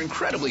 They're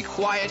incredibly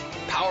quiet,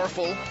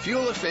 powerful,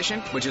 fuel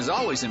efficient, which is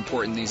always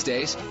important these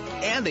days,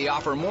 and they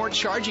offer more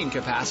charging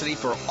capacity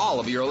for all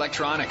of your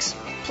electronics.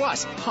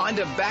 Plus,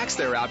 Honda backs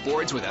their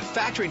outboards with a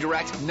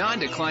factory-direct,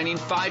 non-declining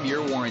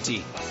 5-year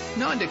warranty.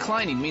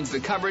 Non-declining means the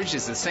coverage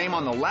is the same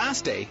on the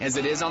last day as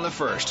it is on the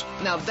first.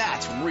 Now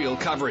that's real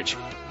coverage.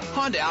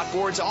 Honda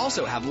outboards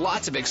also have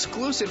lots of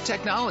exclusive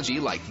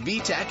technology like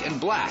VTEC and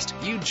Blast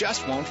you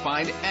just won't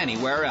find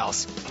anywhere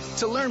else.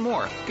 To learn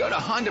more, go to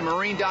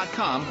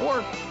HondaMarine.com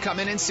or come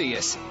in and see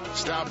us.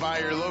 Stop by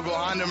your local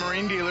Honda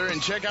Marine dealer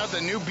and check out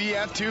the new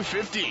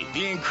BF250,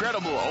 the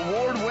incredible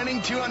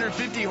award-winning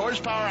 250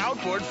 horsepower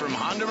outboard from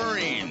Honda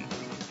Marine.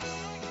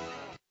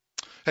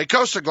 Hey,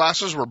 Costa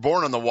Glasses were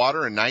born on the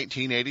water in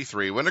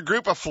 1983 when a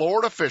group of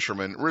Florida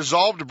fishermen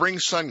resolved to bring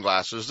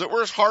sunglasses that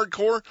were as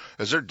hardcore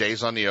as their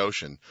days on the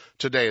ocean.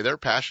 Today, their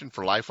passion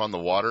for life on the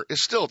water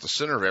is still at the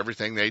center of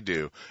everything they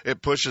do.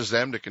 It pushes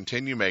them to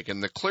continue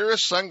making the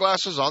clearest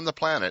sunglasses on the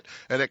planet,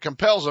 and it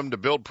compels them to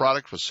build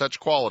products with such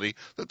quality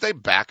that they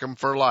back them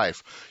for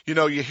life. You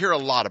know, you hear a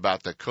lot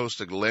about the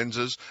Costa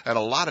lenses and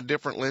a lot of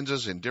different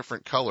lenses in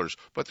different colors,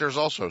 but there's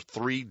also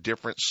 3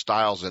 different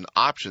styles and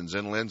options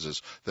in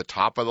lenses. The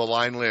top of the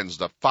line lens,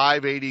 the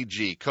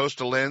 580G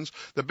Costa lens.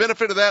 The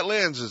benefit of that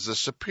lens is the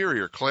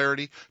superior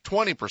clarity,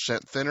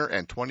 20% thinner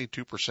and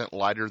 22%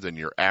 lighter than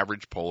your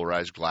average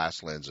polarized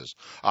glass lenses.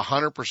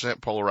 100%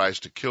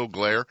 polarized to kill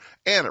glare,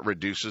 and it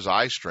reduces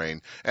eye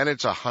strain, and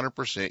it's 100%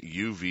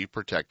 UV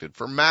protected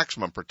for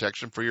maximum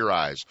protection for your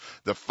eyes.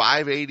 The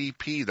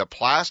 580P, the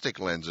plastic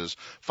lenses,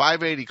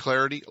 580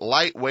 clarity,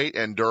 lightweight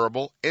and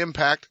durable,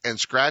 impact and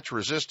scratch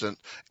resistant,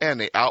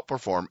 and they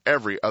outperform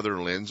every other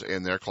lens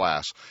in their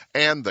class.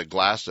 And the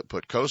glass that pushes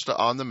put Costa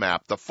on the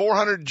map. The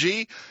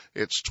 400G,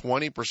 it's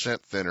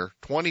 20% thinner,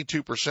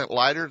 22%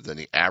 lighter than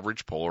the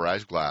average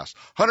polarized glass.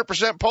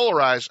 100%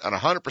 polarized and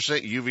 100%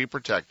 UV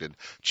protected.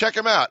 Check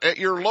them out at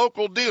your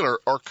local dealer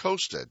or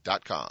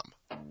Costa.com.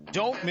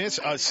 Don't miss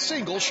a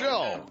single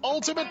show.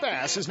 Ultimate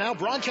Bass is now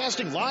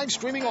broadcasting live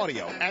streaming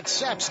audio at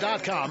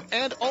Seps.com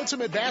and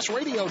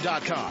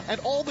UltimateBassRadio.com.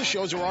 And all the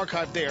shows are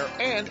archived there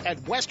and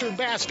at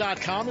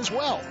WesternBass.com as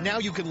well. Now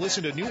you can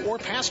listen to new or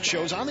past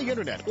shows on the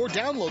internet or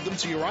download them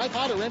to your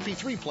iPod or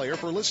MP3 player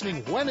for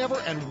listening whenever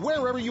and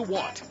wherever you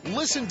want.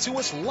 Listen to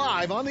us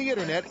live on the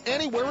internet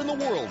anywhere in the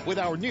world with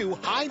our new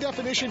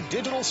high-definition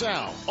digital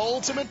sound.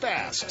 Ultimate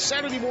Bass,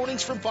 Saturday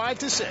mornings from 5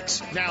 to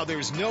 6. Now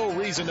there's no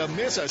reason to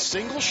miss a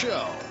single show.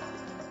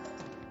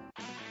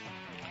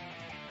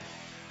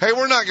 Hey,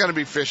 we're not going to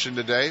be fishing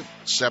today.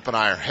 Sepp and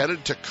I are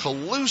headed to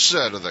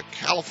Calusa to the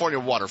California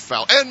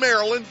Waterfowl, and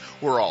Maryland.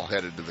 We're all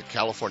headed to the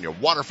California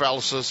Waterfowl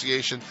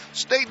Association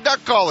State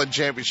Duck Calling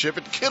Championship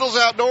at Kittle's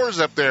Outdoors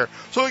up there.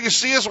 So you can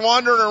see us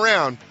wandering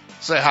around.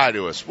 Say hi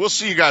to us. We'll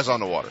see you guys on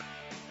the water.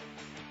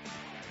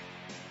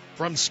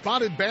 From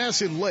spotted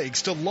bass in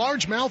lakes to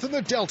largemouth in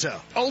the Delta,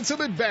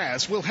 Ultimate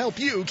Bass will help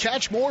you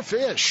catch more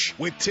fish.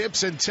 With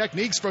tips and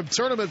techniques from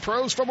tournament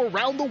pros from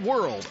around the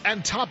world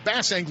and top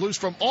bass anglers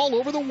from all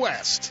over the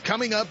West.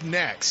 Coming up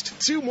next,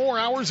 2 more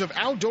hours of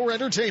outdoor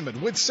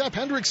entertainment with Sepp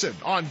Hendrickson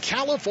on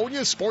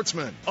California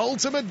Sportsman.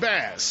 Ultimate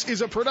Bass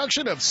is a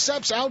production of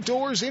Sepp's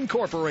Outdoors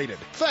Incorporated.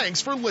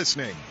 Thanks for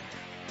listening.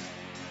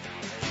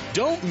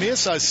 Don't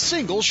miss a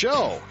single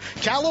show.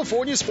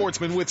 California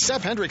Sportsman with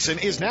Sepp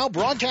Hendrickson is now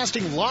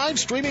broadcasting live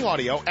streaming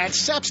audio at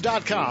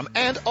Seps.com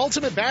and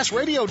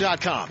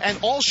UltimateBassRadio.com. And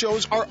all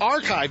shows are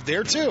archived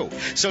there, too.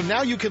 So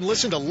now you can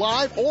listen to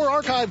live or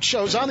archived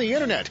shows on the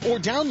internet or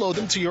download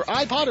them to your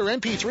iPod or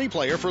MP3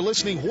 player for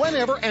listening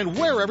whenever and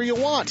wherever you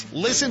want.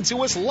 Listen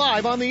to us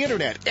live on the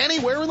internet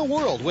anywhere in the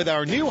world with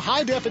our new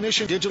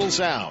high-definition digital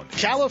sound.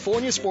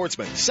 California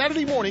Sportsman,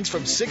 Saturday mornings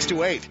from 6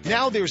 to 8.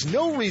 Now there's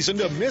no reason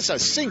to miss a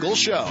single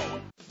show.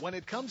 When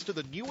it comes to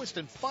the newest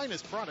and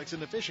finest products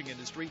in the fishing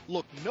industry,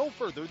 look no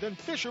further than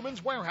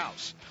Fisherman's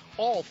Warehouse.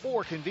 All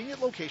 4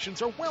 convenient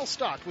locations are well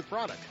stocked with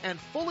product and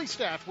fully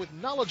staffed with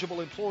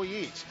knowledgeable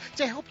employees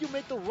to help you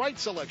make the right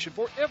selection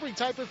for every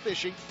type of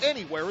fishing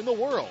anywhere in the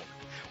world.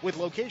 With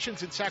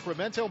locations in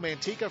Sacramento,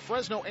 Manteca,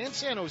 Fresno, and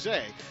San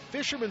Jose,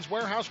 Fisherman's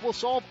Warehouse will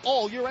solve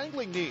all your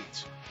angling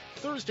needs.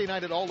 Thursday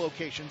night at all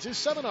locations is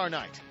seminar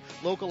night.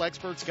 Local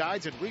experts,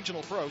 guides, and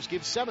regional pros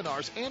give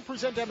seminars and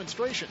present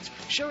demonstrations,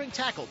 sharing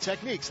tackle,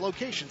 techniques,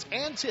 locations,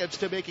 and tips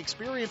to make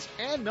experienced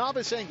and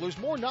novice anglers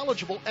more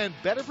knowledgeable and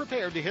better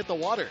prepared to hit the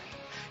water.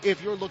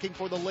 If you're looking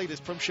for the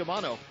latest from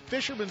Shimano,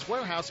 Fisherman's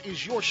Warehouse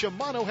is your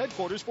Shimano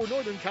headquarters for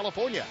Northern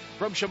California.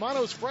 From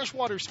Shimano's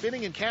freshwater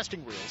spinning and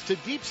casting reels to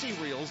deep-sea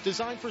reels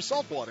designed for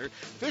saltwater,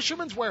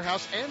 Fisherman's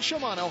Warehouse and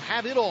Shimano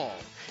have it all,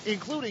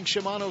 including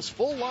Shimano's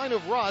full line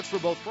of rods for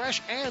both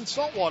fresh and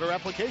saltwater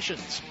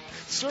applications.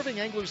 Serving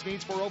anglers'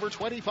 needs for over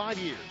 25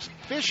 years,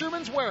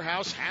 Fisherman's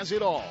Warehouse has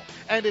it all.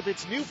 And if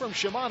it's new from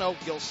Shimano,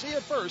 you'll see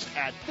it first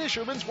at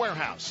Fisherman's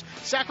Warehouse,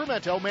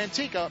 Sacramento,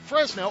 Manteca,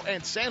 Fresno,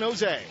 and San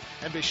Jose.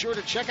 And be sure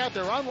to check out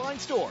their online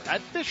store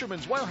at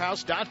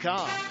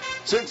Fisherman'sWarehouse.com.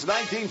 Since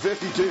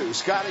 1952,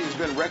 Scotty has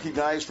been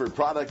recognized for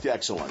product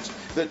excellence.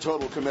 The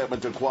total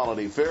commitment to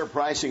quality, fair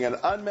pricing, and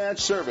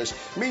unmatched service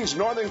means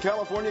Northern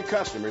California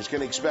customers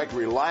can expect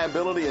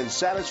reliability and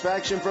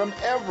satisfaction from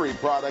every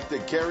product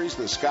that carries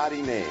the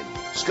Scotty name.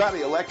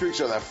 Scotty Electrics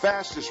are the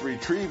fastest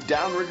retrieved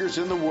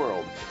downriggers in the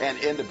world, and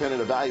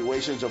independent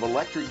evaluations of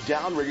electric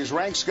downriggers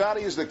rank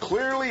Scotty as the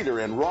clear leader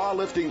in raw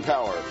lifting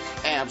power,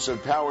 amps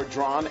of power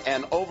drawn,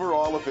 and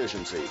overall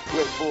efficiency.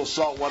 With full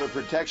saltwater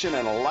protection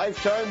and a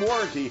lifetime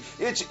warranty,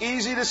 it's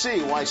easy to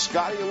see why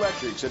Scotty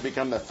Electrics have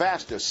become the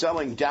fastest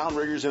selling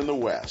downriggers in the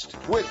West.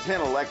 With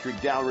 10 electric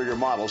downrigger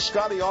models,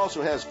 Scotty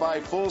also has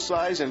 5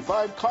 full-size and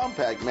 5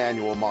 compact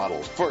manual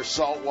models. For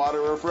saltwater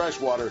or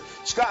freshwater,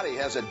 Scotty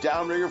has a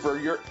downrigger for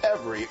your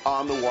every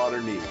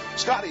on-the-water need.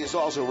 Scotty is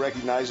also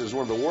recognized as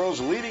one of the world's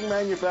leading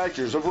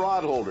manufacturers of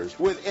rod holders.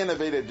 With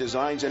innovative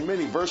designs and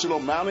many versatile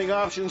mounting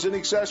options and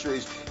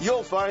accessories,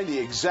 you'll find the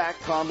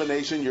exact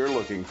combination you're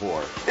looking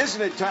for.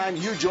 Isn't it time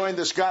you joined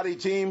the Scotty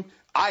team?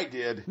 I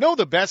did. Know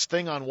the best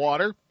thing on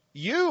water?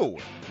 You.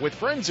 With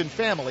friends and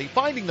family,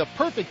 finding the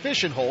perfect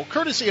fishing hole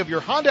courtesy of your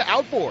Honda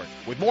outboard.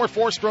 With more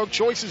 4-stroke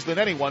choices than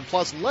anyone,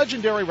 plus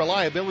legendary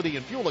reliability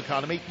and fuel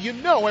economy, you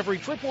know every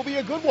trip will be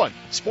a good one.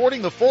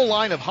 Sporting the full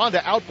line of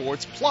Honda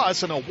outboards,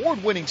 plus an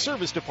award-winning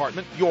service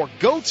department, your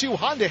go-to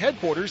Honda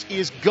headquarters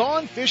is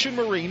Gone Fishin'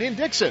 Marine in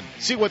Dixon.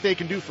 See what they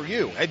can do for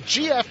you at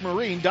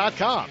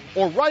gfmarine.com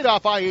or right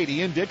off I-80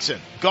 in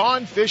Dixon.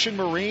 Gone Fishin'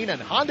 Marine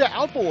and Honda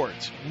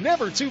outboards.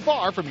 Never too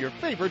far from your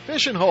favorite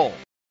fishing hole.